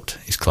doubt,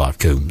 is Clive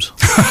Coombs.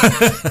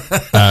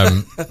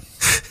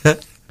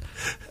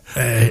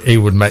 He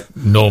would make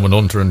Norman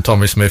Hunter and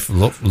Tommy Smith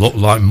look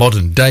like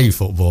modern day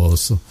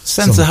footballers.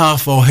 Centre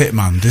half or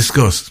hitman?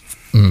 Discuss.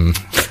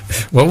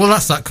 Well, we'll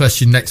ask that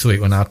question next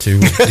week when our two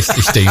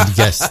esteemed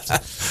guests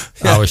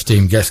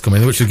come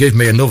in, which will give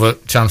me another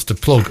chance to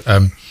plug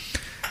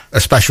a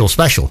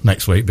special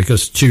next week,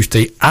 because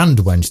Tuesday and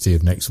Wednesday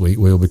of next week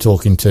we'll be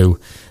talking to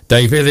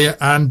Dave Hillier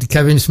and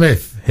Kevin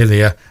Smith,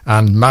 Hillier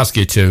and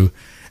Masgi, to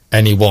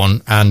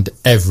anyone and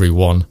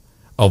everyone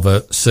of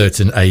a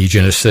certain age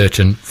and a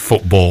certain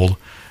football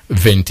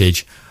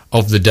vintage,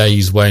 of the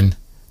days when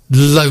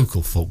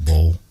local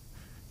football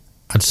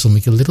had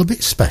something a little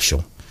bit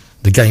special.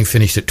 The game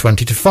finished at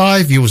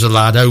 20-5. You was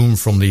allowed home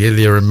from the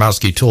Hillier and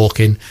Masgi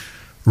talking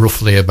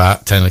roughly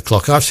about 10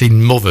 o'clock. I've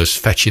seen mothers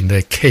fetching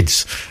their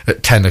kids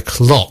at 10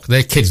 o'clock.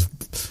 Their kids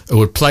who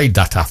had played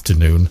that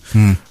afternoon,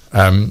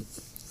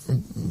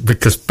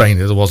 because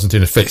Bainers wasn't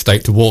in a fit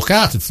state to walk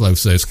out of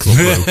Flowserve's club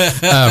room.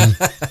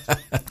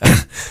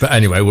 But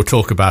anyway, we'll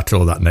talk about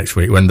all that next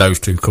week when those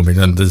two come in,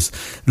 and there's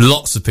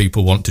lots of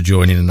people want to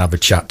join in and have a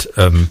chat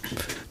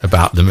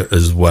about them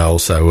as well.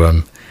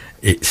 So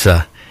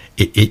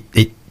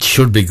it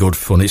should be good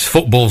fun. It's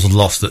football's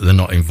loss that they're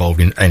not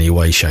involved in any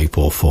way, shape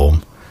or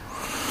form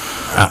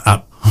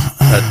at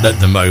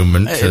the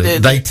moment.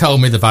 They tell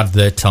me they've had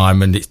their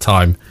time, and it's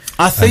time.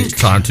 I think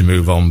it's time to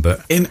move on.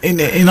 But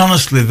in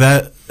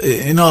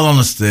all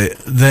honesty,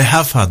 they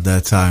have had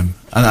their time,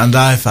 and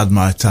I've had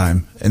my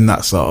time in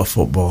that sort of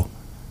football.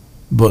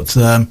 But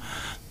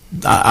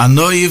I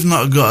know you've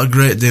not got a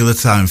great deal of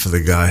time for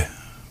the guy,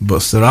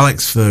 but Sir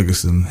Alex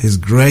Ferguson, his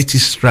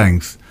greatest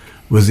strength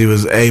was he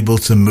was able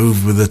to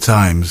move with the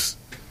times.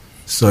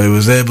 So he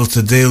was able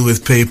to deal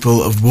with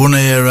people of one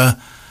era,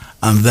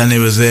 and then he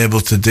was able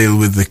to deal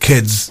with the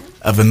kids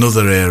of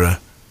another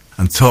era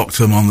and talk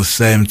to them on the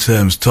same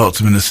terms, talk to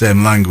them in the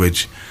same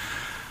language.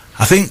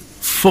 I think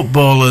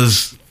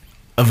footballers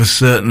of a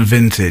certain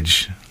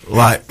vintage,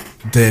 like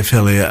Dave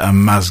Hillier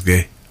and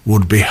Masgi,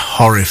 would be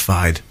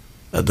horrified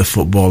at the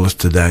footballers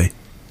today.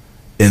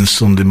 in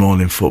Sunday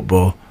morning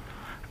football,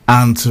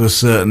 and to a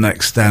certain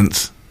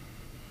extent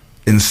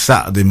in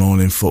Saturday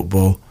morning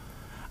football,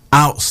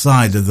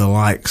 outside of the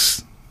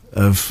likes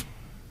of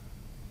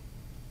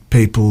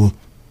people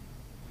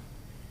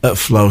at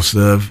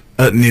Flowserve,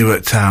 at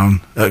Newark Town,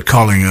 at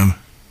Collingham.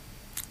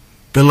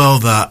 Below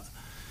that,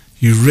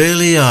 you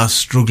really are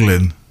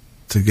struggling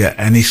to get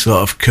any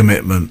sort of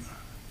commitment.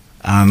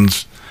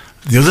 And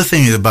the other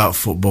thing about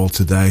football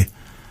today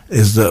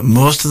is that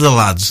most of the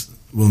lads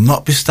will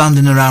not be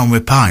standing around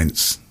with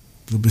pints.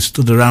 They'll be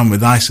stood around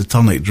with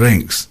isotonic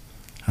drinks.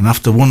 And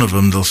after one of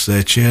them, they'll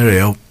say,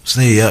 cheerio,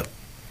 see ya.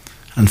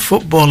 And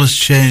football has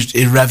changed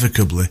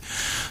irrevocably.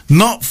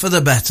 Not for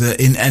the better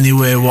in any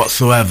way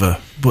whatsoever,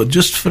 but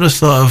just for a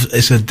sort of,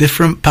 it's a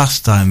different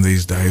pastime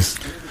these days.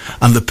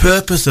 And the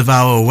purpose of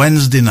our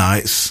Wednesday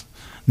nights,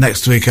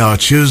 next week our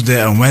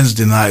Tuesday and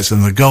Wednesday nights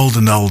and the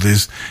Golden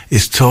Oldies,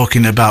 is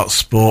talking about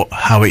sport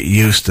how it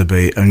used to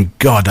be, and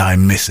God, I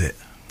miss it.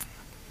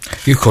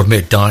 You called me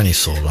a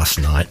dinosaur last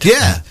night.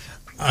 Yeah.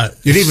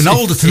 You're even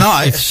older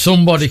tonight. If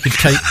somebody could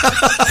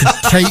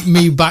take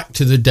me back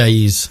to the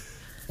days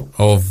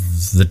of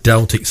the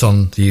Deltics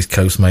on the East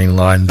Coast Main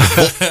Line,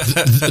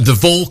 the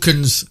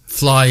Vulcans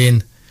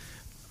flying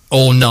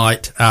all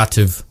night out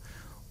of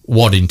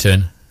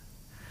Waddington,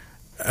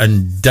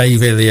 and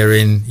Dave Hillier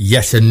in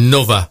yet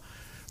another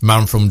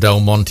Man from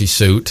Del Monte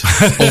suit,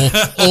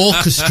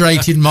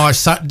 orchestrating my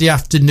Saturday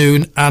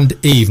afternoon and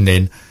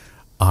evening,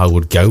 I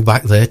would go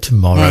back there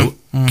tomorrow.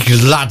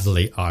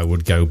 Gladly, I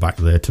would go back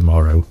there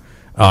tomorrow.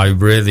 I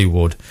really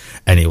would.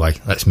 Anyway,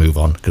 let's move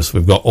on, because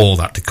we've got all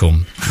that to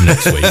come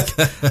next week.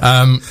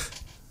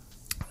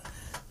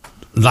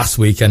 Last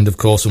weekend, of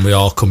course, and we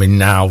are coming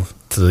now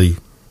to the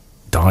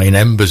dying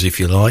embers, if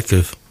you like,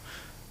 of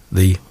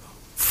the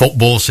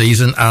football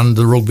season and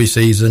the rugby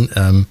season.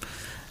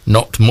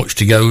 Not much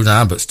to go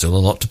now, but still a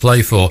lot to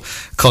play for.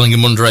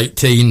 Collingham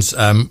under-18s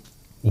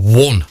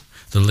won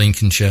the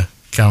Lincolnshire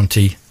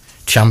County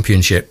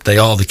Championship. They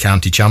are the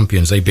county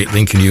champions. They beat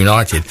Lincoln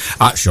United,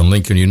 actually on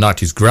Lincoln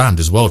United's ground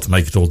as well, to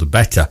make it all the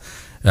better.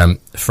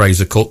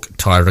 Fraser Cook,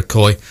 Tyra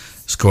Coy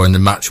scoring the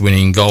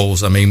match-winning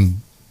goals. I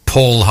mean,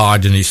 Paul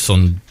Hyde and his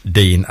son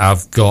Dean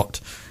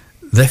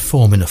they're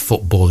forming a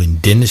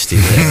footballing dynasty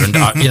there. And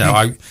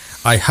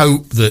I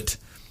hope that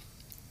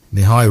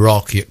the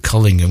hierarchy at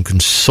Collingham can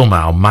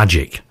somehow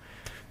magic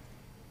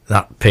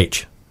that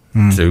pitch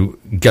to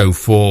go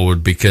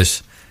forward,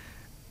 because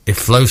if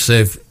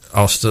Flowserve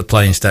are still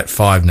playing step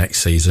 5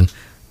 next season,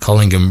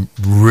 Collingham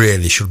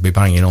really should be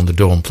banging on the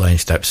door and playing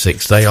step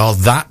 6. They are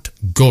that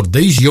good.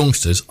 These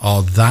youngsters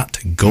are that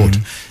good.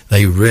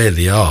 They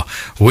really are.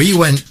 We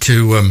went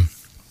to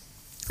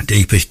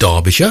deepest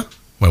Derbyshire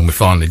when we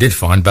finally did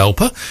find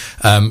Belper,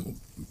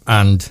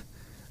 and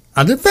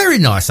had a very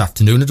nice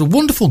afternoon at a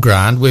wonderful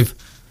ground with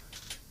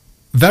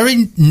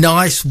very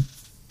nice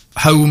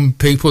home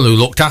people who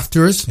looked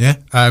after us. Yeah.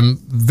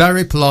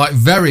 Very polite,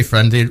 very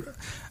friendly.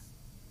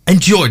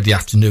 Enjoyed the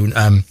afternoon.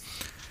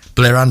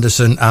 Blair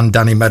Anderson and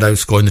Danny Meadows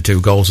scoring the 2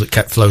 goals that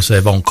kept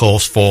Flowserve on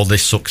course for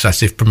this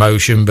successive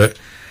promotion. But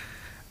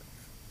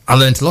I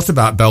learnt a lot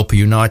about Belper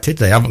United.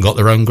 They haven't got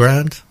their own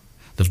ground.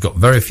 They've got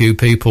very few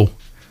people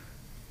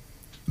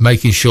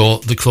making sure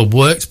the club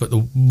works, but the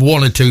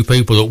 1 or 2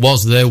 people that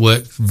was there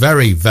worked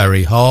very,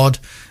 very hard.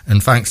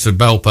 And thanks to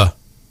Belper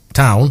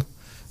Town,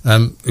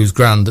 whose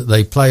ground that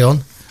they play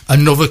on,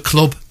 another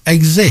club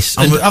exists.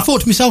 And I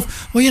thought to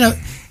myself, well,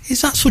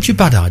 is that such a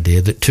bad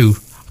idea that 2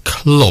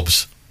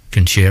 clubs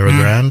can share a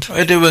ground?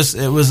 It was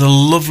a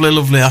lovely,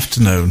 lovely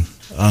afternoon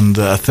and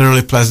a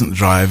thoroughly pleasant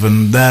drive,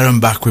 and there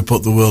and back we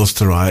put the worlds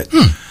to right.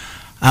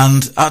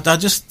 And I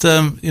just,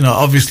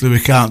 obviously we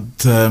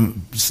can't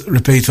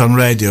repeat on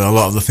radio a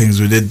lot of the things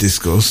we did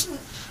discuss,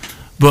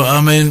 but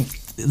I mean,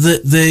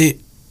 the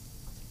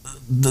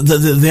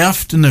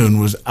afternoon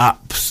was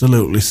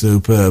absolutely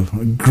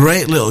superb.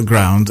 Great little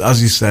ground,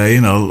 as you say,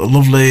 a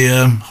lovely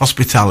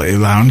hospitality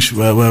lounge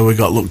where we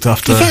got looked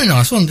after. Very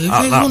nice, wasn't it?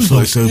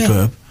 Absolutely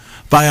superb. Yeah.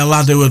 By a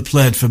lad who had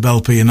played for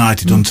Belper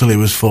United until he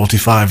was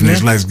 45 and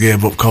his legs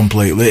gave up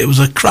completely. It was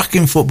a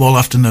cracking football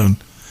afternoon.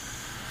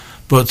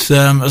 But,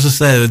 as I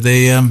say,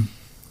 the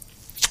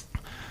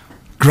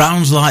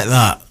grounds like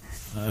that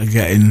are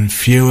getting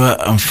fewer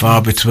and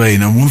far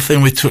between. And one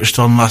thing we touched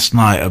on last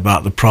night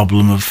about the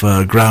problem of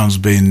grounds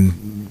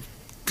being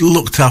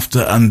looked after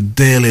and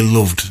dearly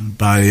loved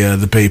by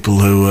the people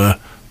who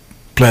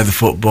play the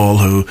football,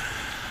 who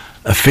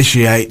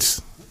officiate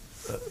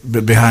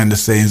behind the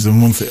scenes.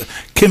 And one thing,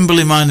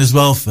 Kimberley Miners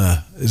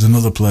Welfare is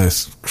another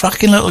place.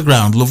 Cracking little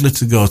ground, lovely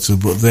to go to,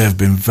 but they've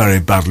been very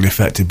badly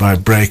affected by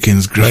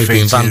break-ins, graffiti.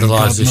 They've been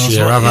vandalised this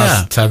year.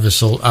 Avaz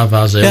Teversal,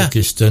 Avaz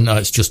Ilkeston.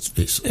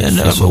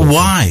 It's awful.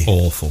 Why?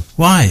 Awful.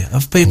 Why?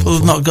 Have people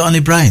not got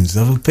any brains?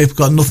 Have people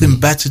got nothing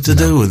better to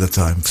do with the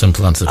time?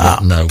 Simple answer,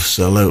 no.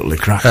 Absolutely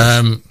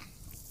cracking.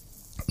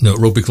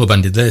 Rugby Club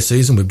ended their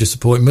season with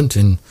disappointment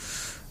in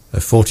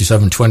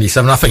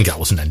 47-27. I think that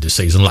was an end of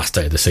season, last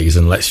day of the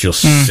season. Let's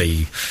just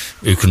see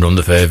who can run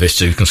the furthest,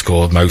 who can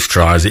score most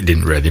tries. It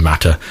didn't really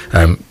matter.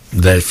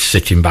 they're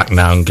sitting back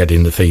now and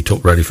getting the feet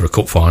up ready for a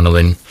cup final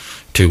in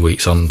 2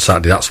 weeks on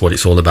Saturday. That's what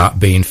it's all about,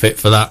 being fit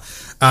for that.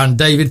 And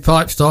David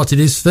Pipe started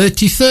his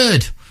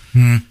 33rd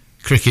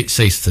cricket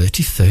season.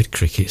 33rd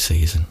cricket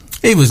season.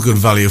 He was good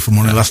value for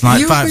money last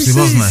night, Pipesy,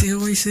 wasn't he? He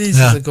always is.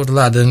 He's a good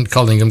lad. And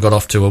Collingham got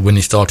off to a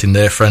winning start in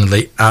their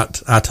friendly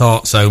at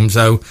Heartsome.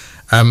 So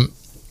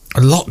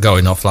a lot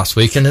going off last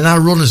week. And then our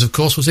runners, of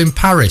course, was in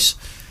Paris.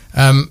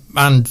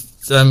 And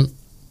the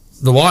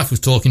wife was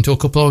talking to a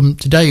couple of them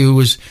today who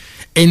was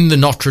in the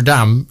Notre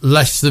Dame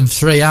less than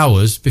 3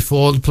 hours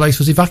before the place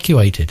was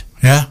evacuated.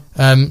 Yeah.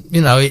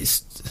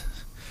 It's...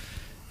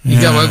 You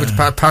go over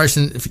to Paris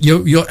and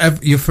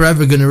you're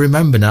forever going to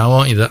remember now,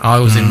 aren't you, that I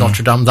was in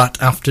Notre Dame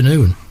that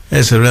afternoon.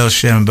 It's a real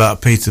shame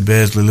about Peter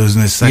Beardsley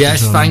losing his second.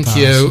 Yes, thank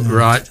you. Yeah.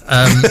 Right.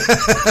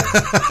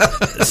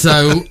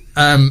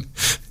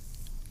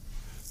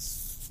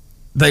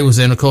 They was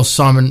in, of course,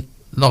 Simon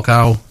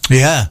Knockow.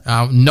 Yeah.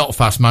 Not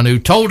fast man who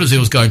told us he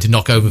was going to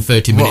knock over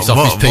 30 minutes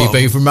off his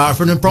PB for a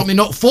marathon and probably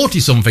knocked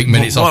 40-something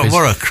minutes off his...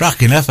 What a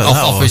cracking effort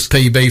off his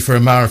PB for a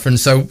marathon.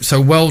 So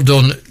well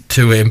done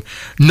to him.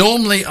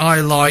 Normally I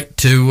like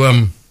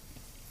to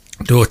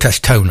do a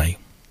testone.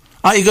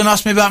 Are you going to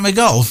ask me about my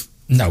golf?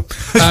 No.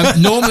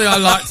 Normally I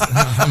like...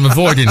 I'm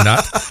avoiding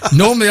that.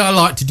 Normally I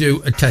like to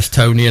do a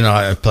testone and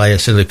I play a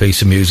silly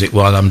piece of music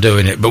while I'm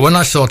doing it. But when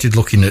I started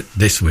looking at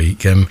this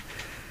week...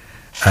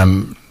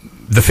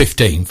 the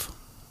 15th,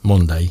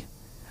 Monday,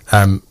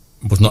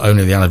 was not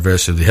only the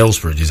anniversary of the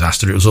Hillsborough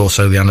disaster, it was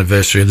also the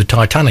anniversary of the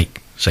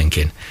Titanic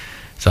sinking.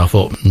 So I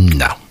thought,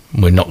 no,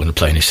 we're not going to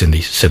play any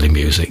silly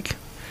music.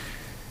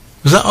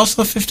 Was that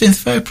also the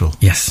 15th of April?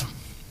 Yes.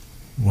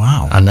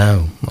 Wow. I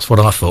know. That's what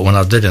I thought when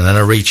I did it, and then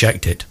I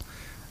rechecked it.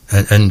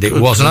 And it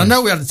was. And I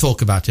know we had to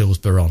talk about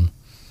Hillsborough on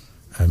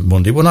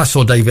Monday. When I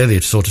saw Dave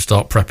Elliott sort of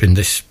start prepping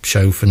this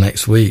show for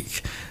next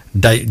week,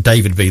 David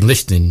had been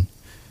listening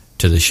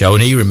to the show,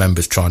 and he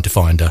remembers trying to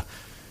find a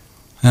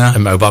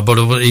mobile,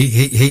 but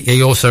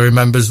he also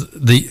remembers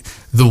the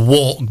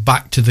walk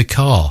back to the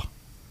car.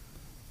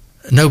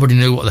 Nobody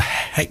knew what the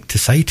heck to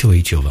say to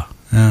each other.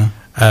 Yeah.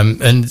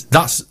 And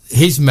that's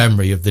his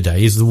memory of the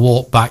day, is the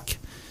walk back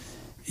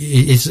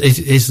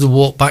is the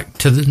walk back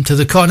to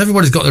the car. And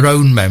everybody's got their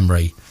own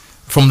memory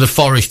from the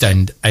forest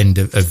end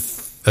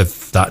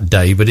of that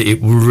day, but it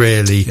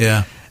really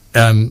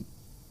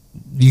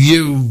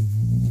you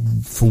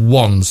for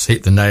once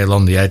hit the nail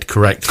on the head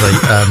correctly.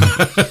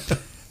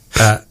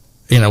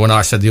 When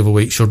I said the other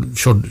week,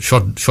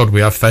 should we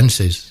have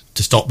fences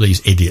to stop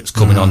these idiots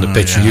coming on the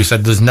pitch? And you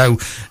said there's no,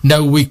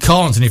 we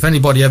can't. And if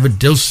anybody ever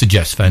does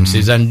suggest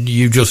fences, then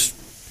you just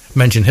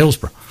mention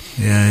Hillsborough.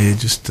 Yeah, you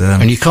just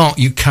and you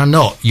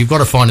cannot. You've got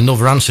to find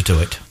another answer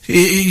to it.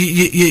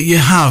 You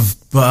have,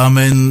 but I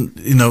mean,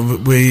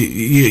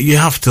 you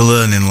have to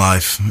learn in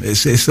life.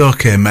 It's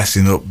okay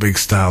messing up big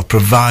style,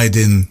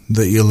 providing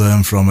that you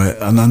learn from it,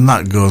 and then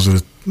that goes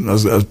as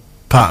a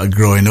part of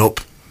growing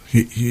up.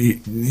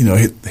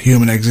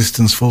 Human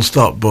existence, full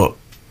stop. But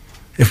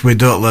if we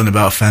don't learn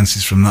about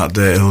fences from that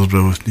day at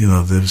Hillsborough,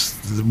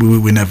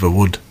 we never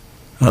would.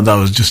 That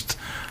was just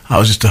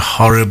a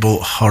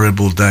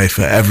horrible day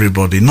for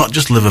everybody, not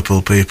just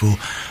Liverpool people,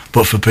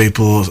 but for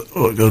people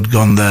who had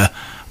gone there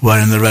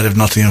wearing the red of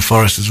Nottingham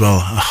Forest as well. A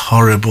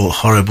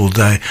horrible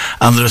day.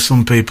 And there are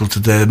some people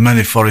today,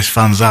 many Forest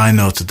fans I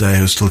know today,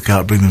 who still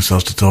can't bring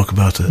themselves to talk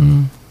about it.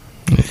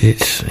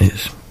 It's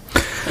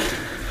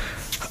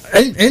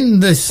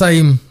in the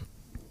same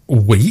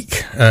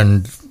week,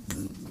 and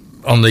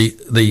on the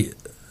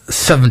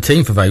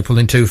 17th of April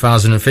in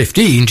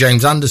 2015,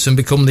 James Anderson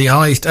became the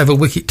highest ever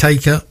wicket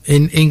taker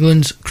in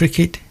England's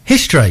cricket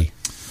history,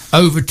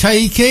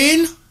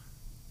 overtaking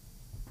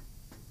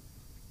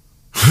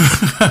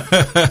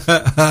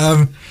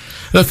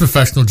the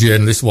professional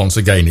journalist once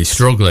again is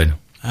struggling.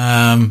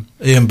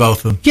 Ian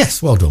Botham.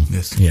 Yes, well done.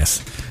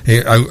 Yes.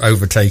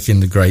 Overtaking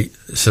the great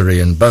Sir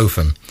Ian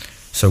Botham.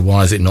 So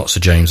why is it not Sir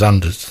James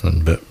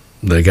Anderson? But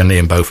again,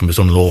 Ian Botham has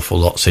done an awful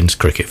lot since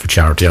cricket for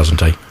charity,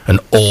 hasn't he? An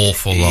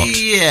awful lot.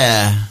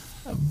 Yeah.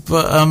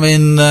 But, I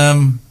mean,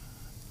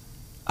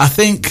 I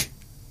think...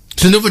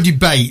 It's another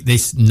debate,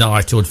 this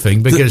knighthood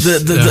thing, because...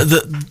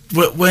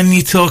 when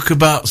you talk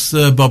about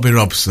Sir Bobby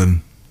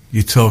Robson,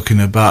 you're talking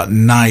about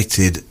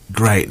knighted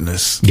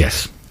greatness.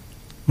 Yes.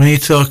 When you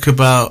talk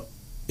about,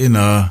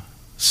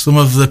 some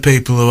of the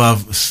people who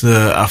have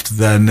Sir after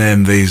their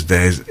name these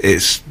days,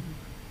 it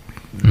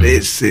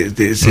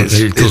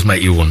does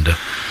make you wonder.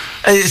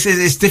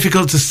 It's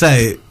difficult to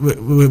say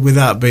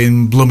without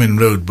being blooming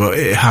rude, but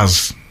it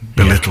has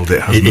belittled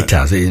it, hasn't it?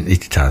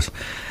 It has.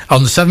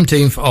 On the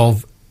 17th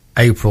of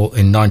April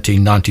in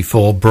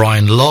 1994,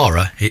 Brian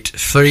Lara hit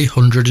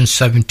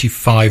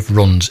 375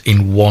 runs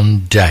in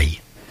one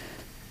day.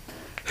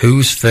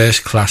 Whose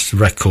first-class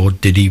record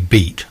did he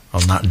beat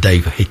on that day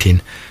for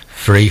hitting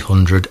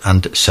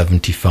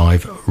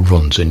 375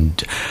 runs?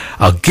 And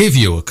I'll give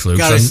you a clue.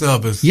 Gary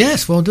Sobers.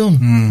 Yes, well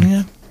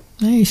done. Yeah,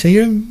 you see,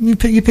 you're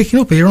picking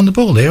up here. You're on the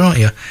ball here, aren't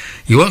you?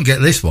 You won't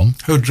get this one.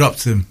 Who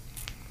dropped him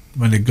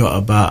when he got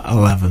about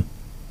 11?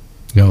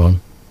 Go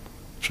on.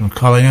 from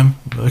Collingham,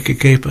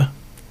 wicketkeeper.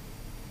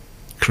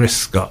 Chris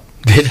Scott.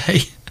 Did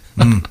he?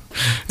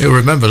 He'll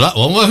remember that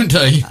one, won't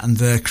he? And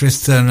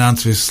Chris turned around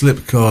to his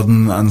slipcord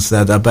and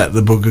said, I bet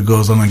the bugger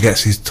goes on and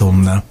gets his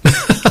tongue now.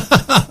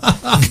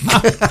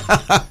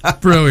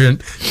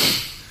 Brilliant.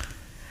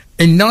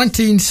 In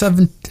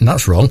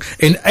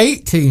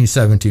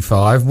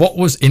 1875, what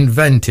was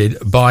invented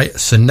by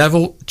Sir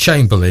Neville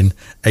Chamberlain,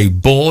 a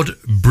bored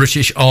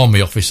British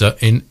Army officer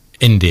in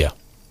India?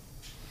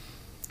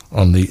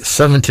 On the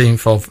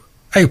 17th of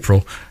April,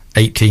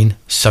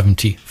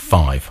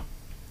 1875.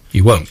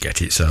 You won't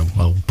get it, so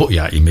I'll put you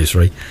out of your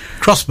misery.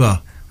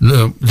 Crossbar.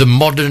 The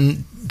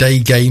modern day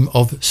game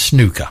of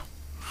snooker.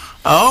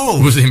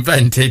 Oh, was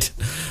invented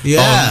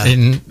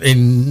in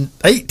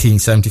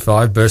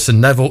 1875 by Sir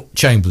Neville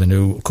Chamberlain,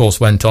 who of course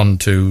went on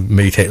to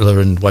meet Hitler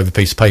and wave a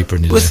piece of paper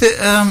in his was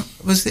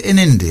it in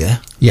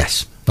India?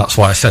 Yes, that's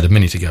why I said a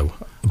minute ago.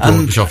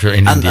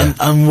 India.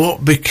 And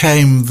what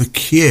became the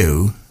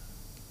cue,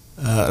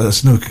 the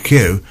snooker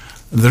cue?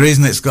 The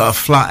reason it's got a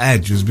flat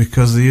edge was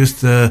because they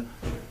used to.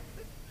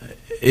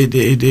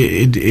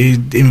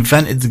 It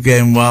invented the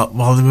game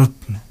while they were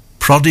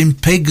prodding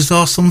pigs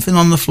or something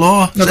on the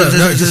floor. No,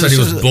 he just said he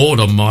was bored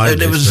on my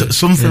list. It was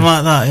something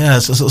like that, yeah.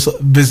 So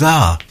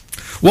bizarre.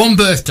 One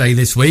birthday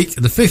this week,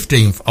 the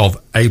 15th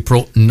of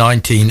April,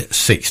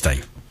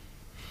 1960.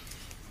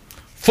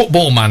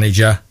 Football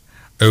manager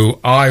who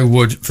I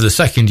would, for the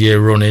second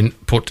year running,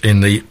 put in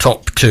the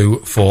top 2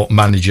 for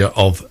manager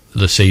of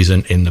the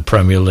season in the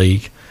Premier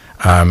League.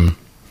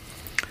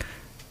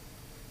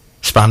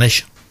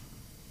 Spanish.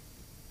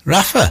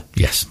 Rafa?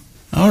 Yes.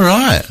 All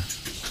right.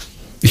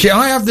 You see,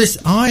 I have this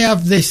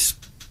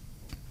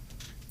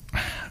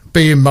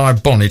being my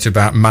bonnet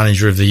about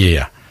manager of the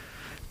year.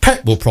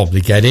 Pep will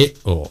probably get it,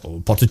 or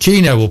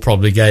Pochettino will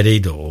probably get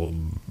it, or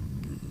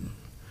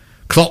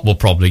Klopp will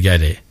probably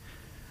get it.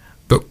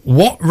 But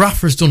what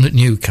Rafa's done at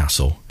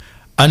Newcastle,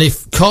 and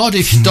if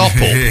Cardiff stop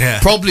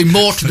up, probably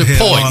more to the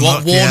point,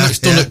 what Warnock's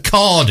done at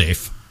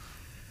Cardiff,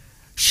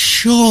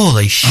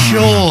 surely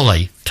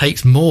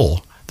takes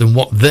more than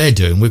what they're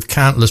doing with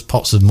countless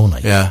pots of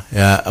money. Yeah.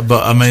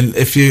 But I mean,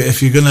 if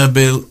you're going to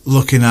be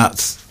looking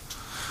at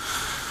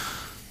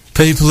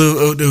people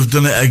who've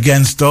done it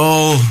against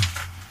all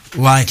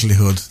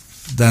likelihood,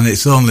 then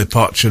it's only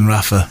Poch and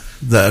Rafa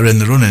that are in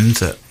the running,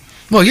 isn't it?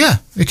 Well, yeah,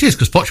 it is,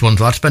 because Poch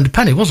wasn't allowed to spend a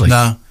penny, was he?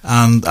 No,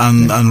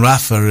 and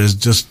Rafa is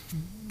just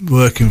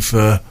working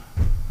for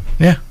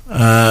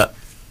a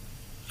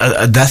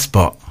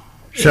despot.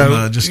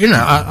 So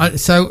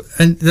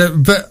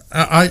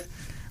I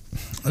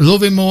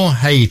love him or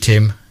hate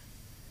him,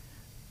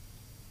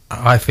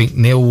 I think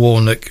Neil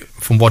Warnock,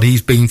 from what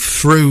he's been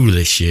through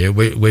this year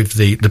with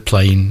the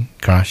plane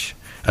crash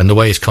and the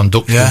way he's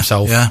conducted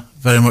himself,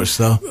 very much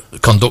so,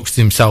 conducted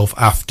himself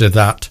after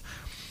that,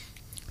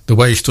 the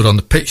way he stood on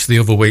the pitch the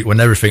other week when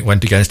everything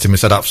went against him and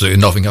said absolutely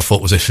nothing, I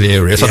thought was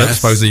hilarious. I don't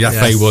suppose the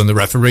FA will and the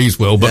referees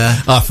will, but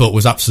I thought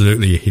was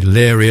absolutely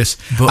hilarious.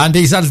 And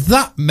he's had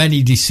that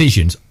many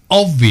decisions,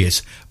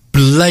 obvious,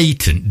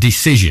 blatant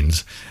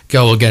decisions,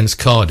 go against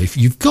Cardiff.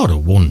 You've got to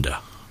wonder.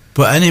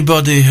 But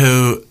anybody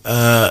who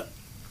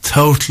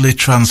totally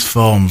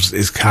transforms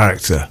his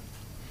character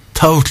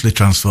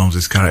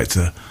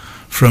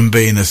from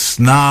being a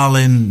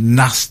snarling,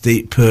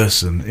 nasty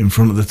person in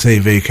front of the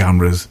TV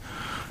cameras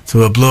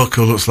to a bloke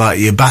who looks like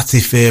your batty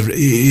favourite,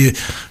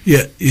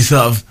 your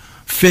sort of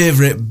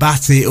favourite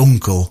batty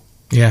uncle.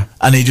 Yeah.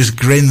 And he just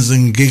grins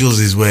and giggles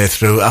his way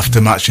through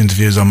after-match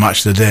interviews on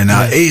Match of the Day.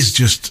 Now, he's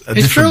just a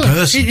different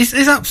person.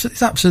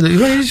 It's absolutely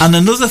right. And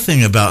another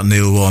thing about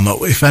Neil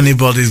Warnock, if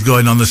anybody's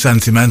going on the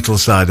sentimental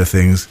side of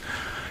things,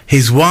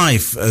 his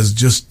wife has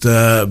just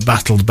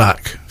battled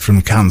back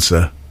from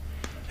cancer.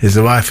 His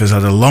wife has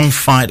had a long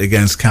fight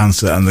against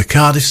cancer, and the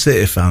Cardiff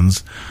City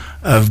fans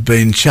have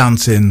been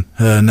chanting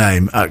her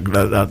name at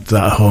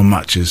home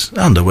matches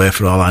and away,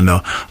 for all I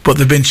know, but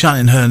they've been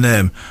chanting her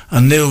name.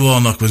 And Neil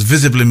Warnock was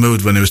visibly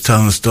moved when he was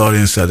telling the story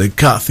and said he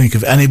can't think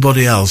of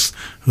anybody else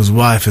whose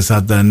wife has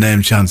had their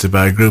name chanted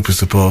by a group of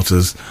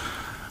supporters.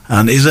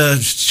 And he's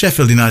a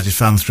Sheffield United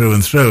fan through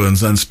and through,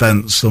 and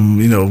spent some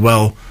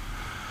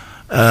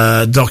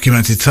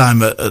documented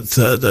time at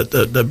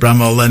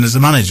Bramall Lane as a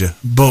manager.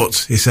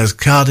 But he says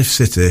Cardiff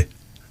City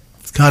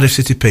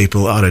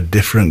people are a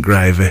different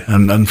gravy,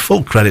 and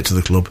full credit to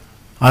the club.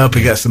 I hope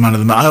he gets the man of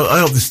the match.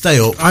 I hope they stay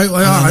up,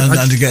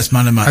 and he gets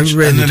man of the match,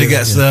 and then he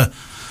gets the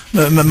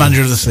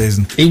manager of the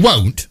season. He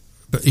won't,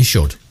 but he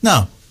should.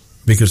 No,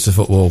 because the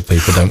football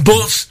people don't.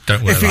 But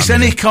if it's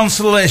any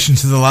consolation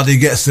to the lad, he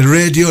gets the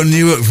Radio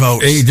Newark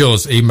votes. He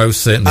does. He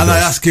most certainly does. And I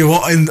ask you,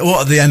 what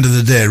at the end of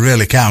the day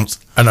really counts?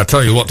 And I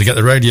tell you what, to get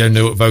the Radio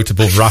Newark vote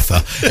above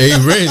Rafa, he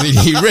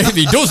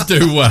really does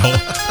do well.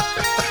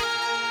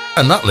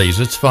 And that leaves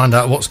us to find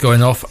out what's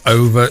going off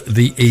over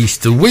the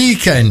Easter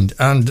weekend.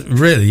 And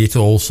really, it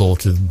all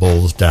sort of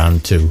boils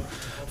down to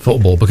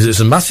football, because it's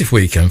a massive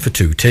weekend for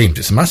two teams.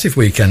 It's a massive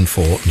weekend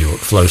for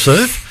Newark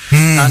Flowserve,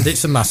 and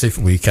it's a massive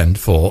weekend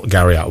for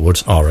Gary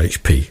Atwood's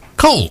RHP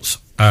Colts.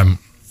 I'm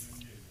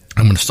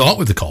going to start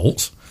with the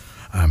Colts.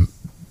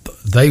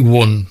 they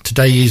won.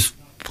 Today is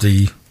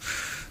the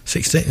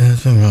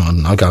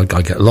 16th.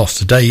 I get lost.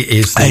 Today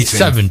is the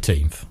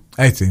 17th.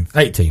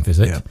 18th, is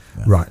it? Yeah.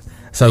 Right.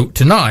 So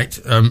tonight,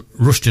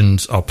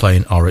 Rushtons are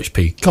playing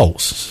RHP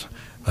Colts.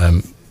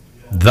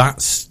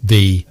 That's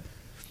the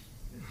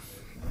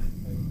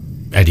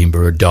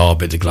Edinburgh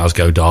Derby, the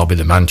Glasgow Derby,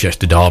 the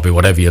Manchester Derby,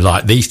 whatever you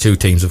like. These two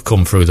teams have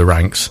come through the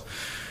ranks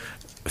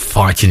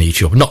fighting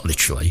each other, not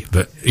literally,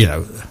 but, you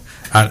know,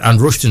 and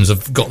Rushtons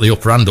have got the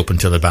upper hand up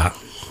until about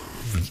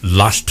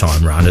last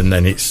time round, and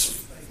then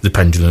the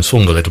pendulum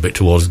swung a little bit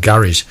towards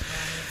Gary's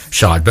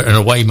side. But an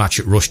away match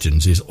at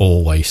Rushtons is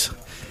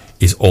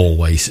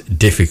always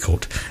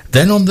difficult.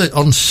 Then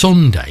on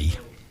Sunday,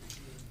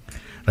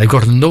 they've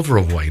got another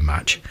away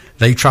match.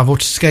 They travel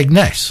to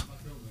Skegness,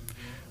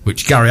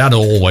 which Gary had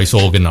always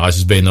organised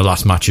as being the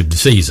last match of the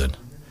season.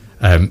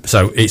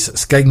 So it's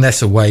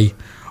Skegness away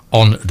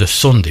on the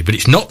Sunday, but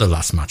it's not the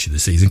last match of the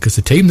season, because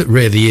the team that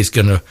really is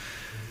going to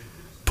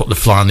put the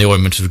fly in the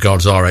ointment as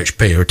regards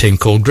RHP are a team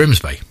called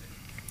Grimsby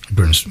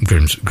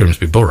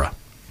Borough.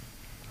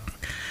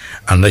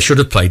 And they should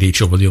have played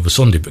each other the other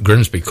Sunday, but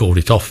Grimsby called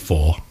it off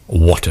for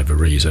whatever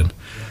reason.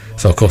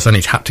 So, of course, then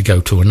it had to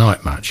go to a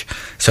night match.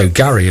 So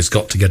Gary has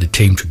got to get a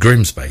team to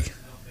Grimsby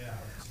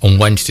on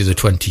Wednesday the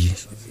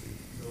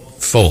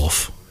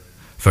 24th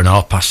for an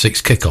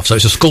 6:30 kickoff. So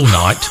it's a school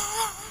night,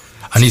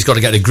 and he's got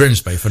to get to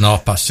Grimsby for an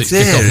 6:30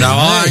 kickoff.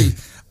 Now,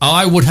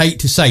 I would hate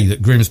to say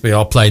that Grimsby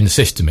are playing the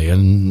system,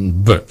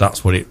 but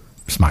that's what it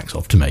smacks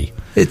of to me.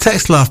 It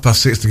takes till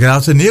 6:30 to get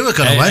out of Newark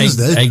on a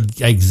Wednesday.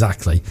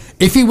 Exactly.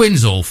 If he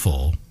wins all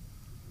four,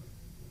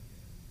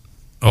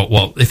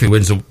 if he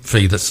wins the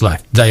three that's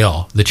left, they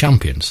are the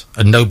champions,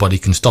 and nobody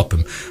can stop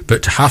him.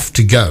 But to have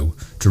to go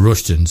to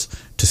Rushtons,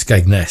 to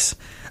Skegness,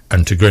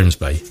 and to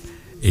Grimsby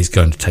is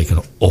going to take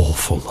an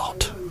awful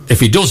lot. If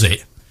he does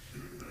it,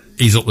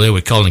 he's up there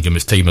with Collingham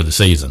as team of the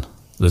season.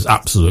 There's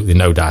absolutely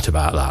no doubt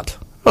about that.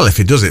 Well, if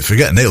he does it,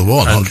 forget Neil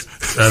Warnock.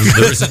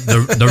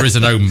 There is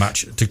an home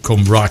match to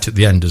come right at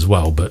the end as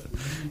well, but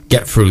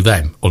get through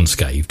them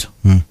unscathed,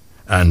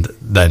 and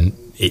then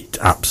it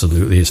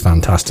absolutely is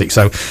fantastic.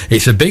 So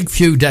it's a big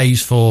few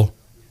days for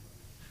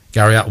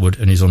Gary Atwood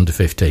and his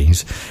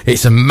under-15s.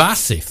 It's a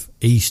massive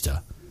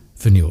Easter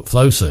for Newark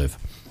Flowserve.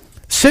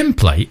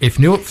 Simply, if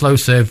Newark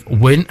Flowserve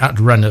win at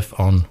Reneth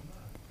on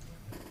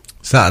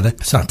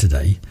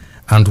Saturday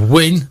and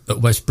win at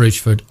West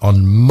Bridgeford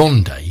on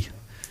Monday,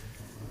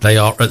 they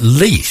are at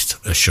least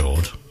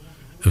assured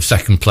of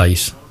second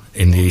place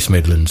in the East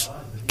Midlands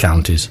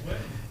counties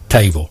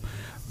table.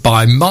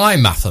 By my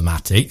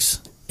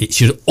mathematics, it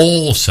should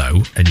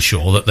also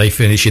ensure that they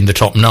finish in the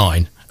top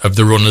 9 of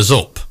the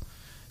runners-up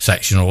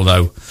section,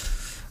 although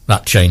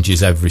that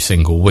changes every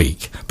single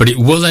week. But it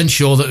will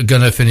ensure that they're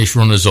going to finish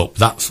runners-up.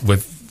 That's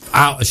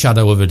without a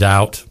shadow of a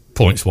doubt,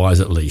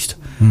 points-wise at least.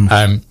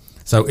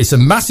 So it's a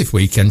massive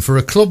weekend for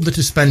a club that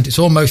has spent its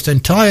almost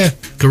entire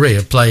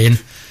career playing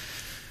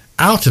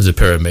out of the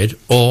pyramid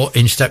or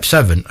in Step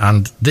 7,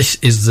 and this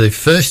is the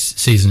first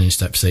season in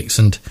Step 6.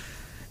 And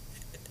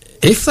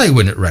if they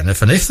win at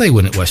Reneth and if they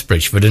win at West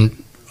Bridgeford,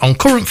 and on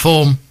current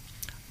form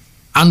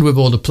and with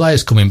all the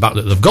players coming back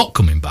that they've got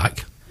coming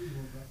back,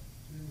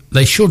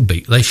 they should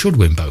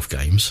win both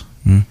games.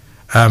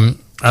 And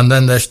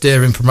then they're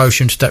steering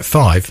promotion Step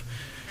 5,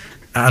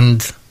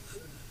 and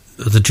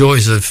the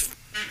joys of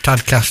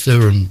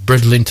Tadcaster and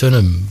Bridlington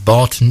and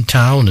Barton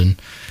Town and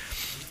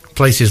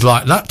places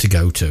like that to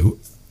go to,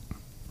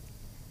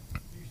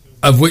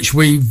 of which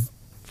we've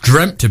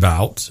dreamt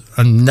about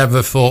and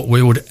never thought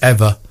we would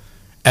ever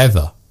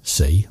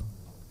see.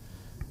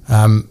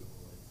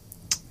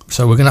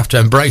 So we're going to have to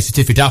embrace it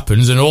if it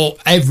happens, and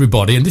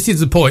everybody, and this is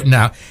the point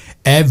now,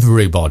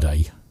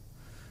 everybody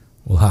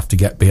will have to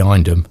get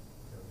behind them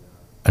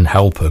and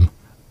help them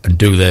and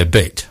do their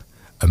bit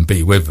and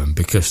be with them,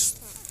 because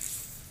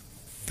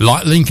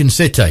like Lincoln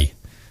City,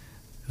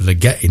 they're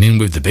getting in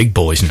with the big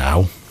boys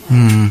now.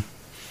 Can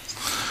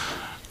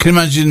you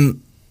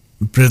imagine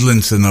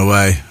Bridlington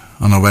away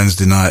on a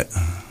Wednesday night,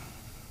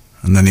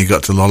 and then you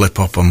got to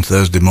Lollipop on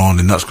Thursday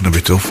morning? That's going to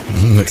be tough.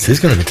 It is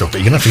going to be tough,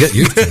 but you're going to have to get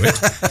used to it.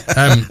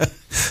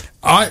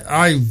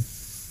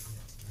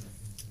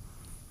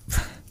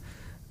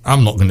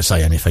 I'm not going to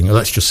say anything.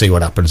 Let's just see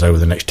what happens over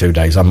the next 2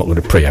 days. I'm not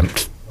going to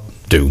preempt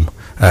doom.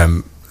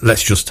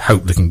 Let's just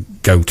hope they can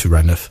go to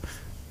Reneth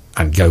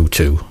and go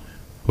to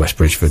West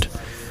Bridgeford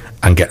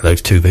and get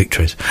those 2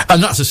 victories.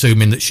 And that's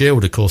assuming that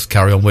Sherwood, of course,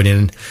 carry on winning.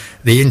 And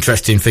the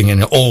interesting thing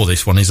in all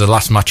this one is the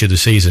last match of the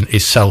season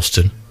is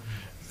Selston,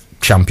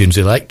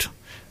 champions-elect,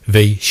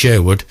 v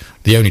Sherwood,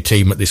 the only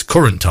team at this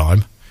current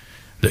time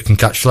that can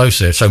catch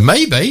Flowserve. So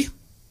maybe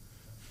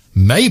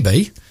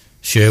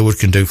Sherwood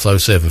can do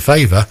Flowserve a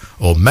favour,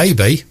 or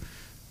maybe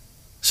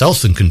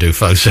Selston can do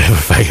Flowserve a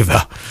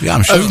favour. Yeah,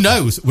 I'm sure. Who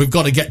knows? We've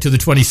got to get to the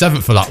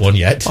 27th for that one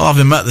yet. Well,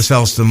 having met the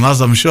Selston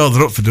lads, I'm sure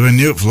they're up for doing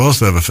Newark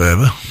Flowserve a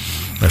favour.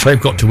 If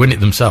they've got to win it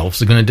themselves,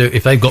 they're going to do.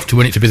 If they've got to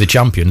win it to be the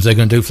champions, they're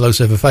going to do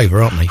Flowserve a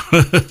favour, aren't they?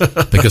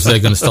 Because they're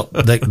going to stop.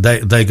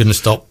 They're going to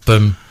stop.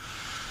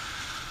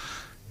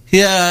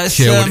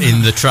 chilled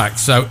in the track.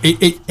 So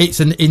it's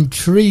an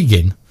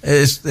intriguing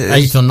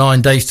 8 or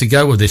 9 days to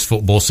go of this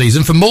football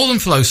season for more than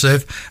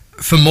Flowserve,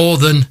 for more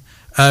than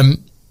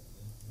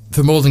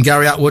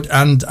Gary Atwood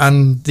and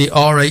the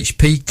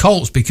RHP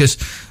Colts, because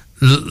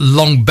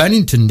Long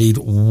Bennington need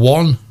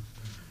one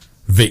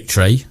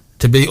victory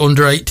to be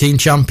under 18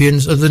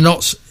 champions of the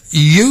Notts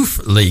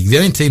Youth League. The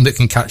only team that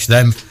can catch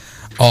them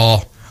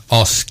are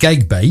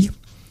Skeggbay,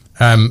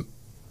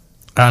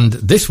 and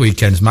this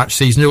weekend's match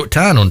sees Newark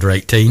Town under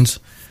 18s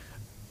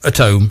at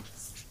home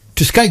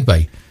to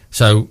Skeggbay.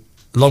 So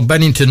Long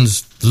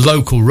Bennington's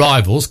local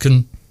rivals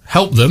can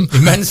help them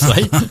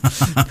immensely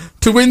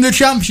to win the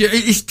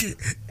championship.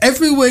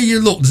 Everywhere you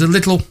look, there's a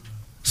little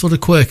sort of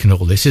quirk in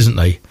all this, isn't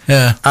there?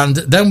 Yeah. And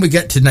then we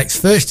get to next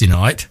Thursday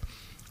night,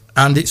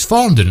 and it's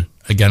Farndon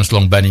against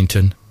Long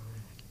Bennington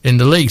in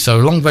the league. So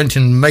Long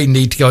Bennington may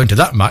need to go into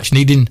that match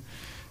needing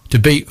to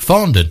beat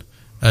Farndon.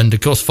 And,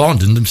 of course,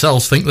 Farndon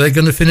themselves think they're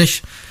going to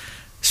finish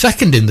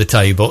second in the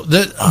table.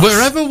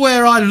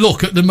 Where I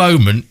look at the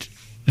moment,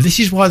 this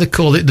is why they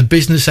call it the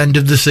business end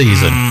of the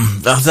season.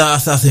 I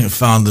think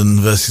Farndon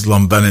versus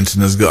Long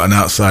Bennington has got an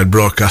outside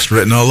broadcast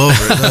written all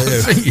over it, don't you?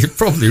 I think you're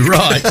probably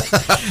right.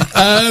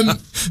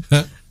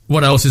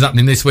 What else is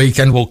happening this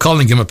weekend? Well,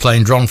 Collingham are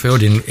playing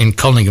Dronfield in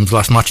Collingham's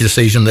last match of the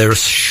season. They're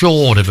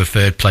assured of a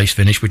third-place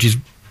finish, which is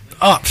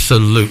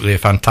absolutely a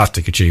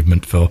fantastic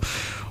achievement for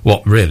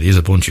what really is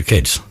a bunch of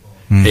kids.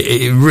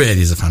 It really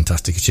is a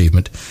fantastic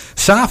achievement.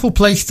 South will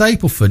play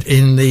Stapleford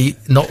in the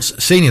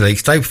Notts Senior League.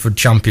 Stapleford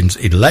champions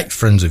elect,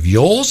 friends of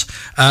yours.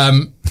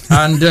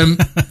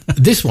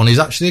 This one is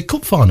actually a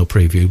cup final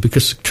preview,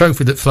 because the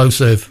trophy that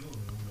Flowserve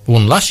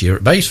won last year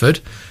at Baseford,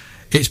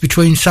 it's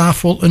between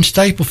Southwell and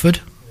Stapleford.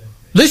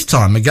 This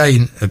time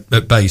again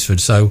at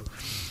Baseford, so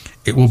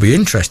it will be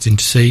interesting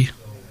to see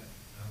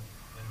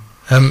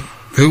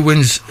who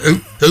wins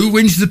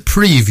the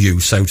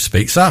preview, so to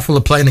speak. Southwell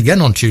are playing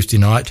again on Tuesday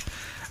night.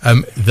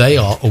 They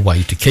are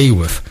away to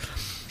Keyworth.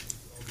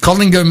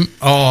 Collingham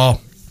are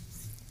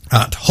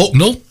at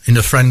Hucknall in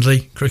a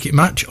friendly cricket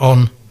match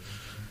on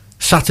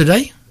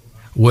Saturday,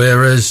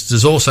 whereas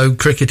there's also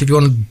cricket, if you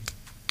want to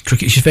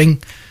cricket your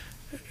thing,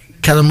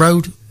 Kelham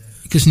Road,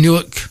 because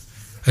Newark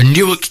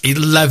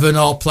 11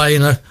 are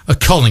playing a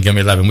Collingham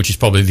 11, which is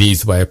probably the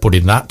easy way of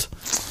putting that.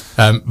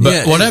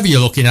 Whatever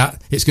you're looking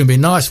at, it's going to be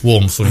a nice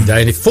warm sunny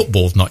day, and if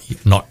football's not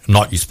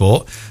your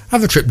sport,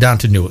 have a trip down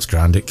to Newark's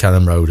ground at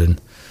Kelham Road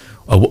and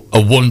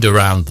a wander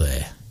round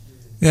there.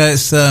 Yeah,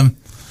 it's the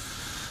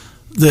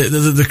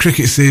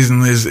cricket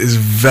season is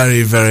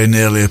very, very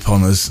nearly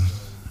upon us,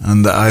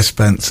 and I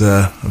spent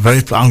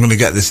I'm going to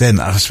get this in.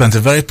 I spent a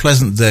very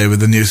pleasant day with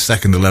the new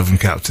second 11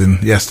 captain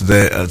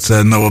yesterday at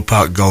Noah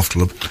Park Golf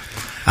Club,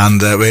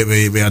 and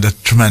we had a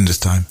tremendous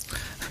time.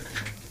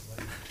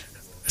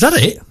 Is that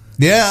it?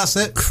 Yeah, that's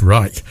it.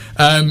 Right.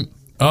 Ed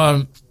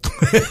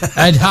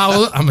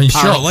Howell,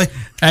 Apparently.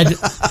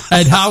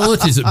 Ed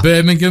Howlett is at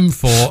Birmingham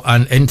for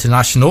an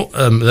international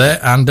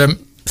there, and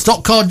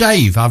Stockcar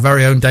Dave, our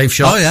very own Dave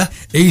Sharp. Oh yeah,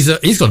 he's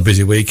got a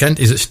busy weekend.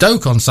 He's at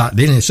Stoke on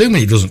Saturday, and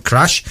assuming he doesn't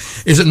crash,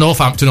 he's at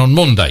Northampton on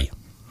Monday.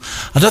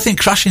 I don't think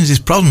crashing is his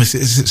problem. It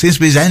seems to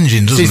be his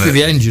engine, doesn't it? Seems to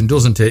be the engine,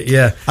 doesn't it?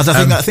 Yeah.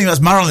 I think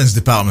that's Marilyn's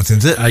department,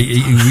 isn't it?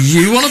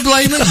 You want to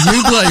blame her?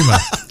 You blame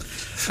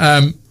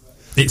her.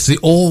 It's the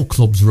All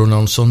Clubs run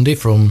on Sunday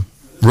from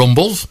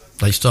Rumbles.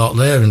 They start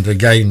there, and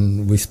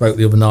again, we spoke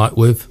the other night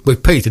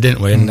with Peter,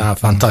 didn't we? And how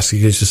fantastic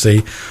it is to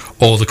see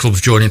all the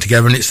clubs joining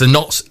together. And it's the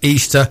Notts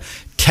Easter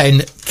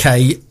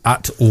 10K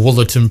at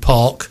Woolerton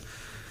Park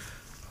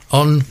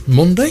on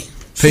Monday.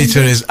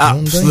 Peter is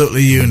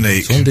absolutely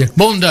unique.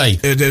 Monday.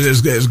 It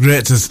was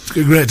great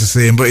to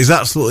see him, but he's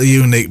absolutely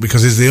unique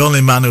because he's the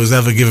only man who's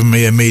ever given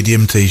me a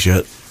medium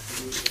T-shirt.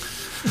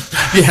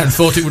 Yeah, and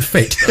thought it would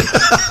fit.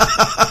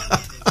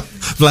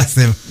 Bless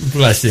him.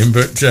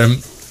 But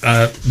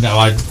no,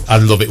 I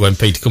love it when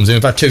Peter comes in.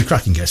 We've had two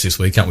cracking guests this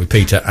week, haven't we?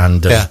 Peter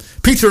and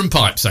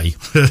Pipes,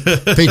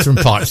 Peter and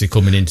Pipes are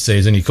coming in to see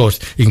us, and of course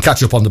you can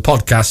catch up on the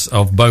podcasts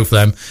of both of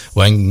them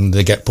when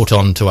they get put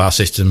onto our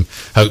system,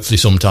 hopefully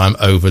sometime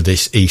over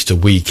this Easter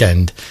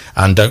weekend.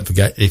 And don't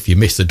forget, if you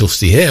missed the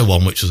Dusty Hair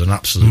one, which was an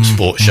absolute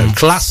sports show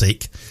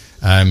classic,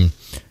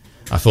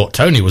 I thought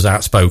Tony was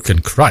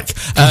outspoken. Crike.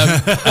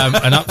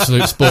 An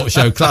absolute sports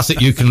show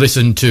classic. You can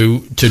listen to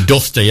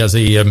Dusty as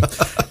he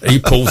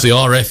pulls the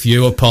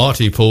RFU apart,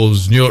 he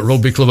pulls Newark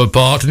Rugby Club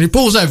apart, and he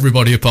pulls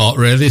everybody apart,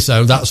 really.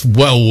 So that's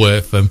well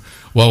worth them.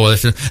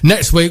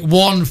 Next week,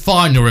 one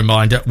final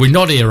reminder. We're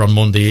not here on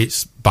Monday.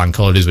 It's bank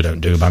holidays. We don't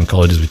do bank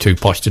holidays. We're too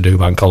posh to do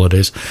bank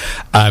holidays.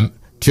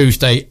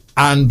 Tuesday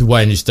and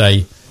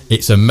Wednesday,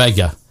 it's a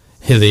mega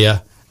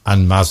Hillier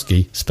and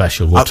Mazgi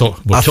special. I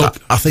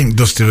think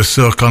Dusty was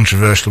so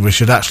controversial we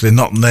should actually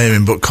not name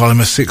him but call him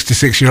a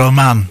 66-year-old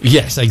man.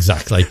 Yes,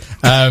 exactly.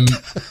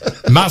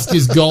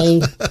 Mazgi's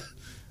goal,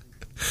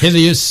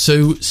 Hillier's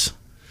suits,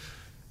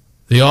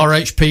 the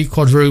RHP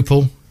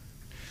quadruple,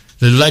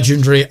 the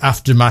legendary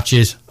after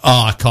matches.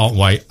 I can't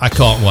wait.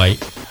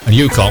 And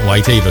you can't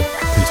wait either,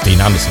 because it's Dean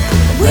Anderson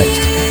coming up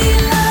next.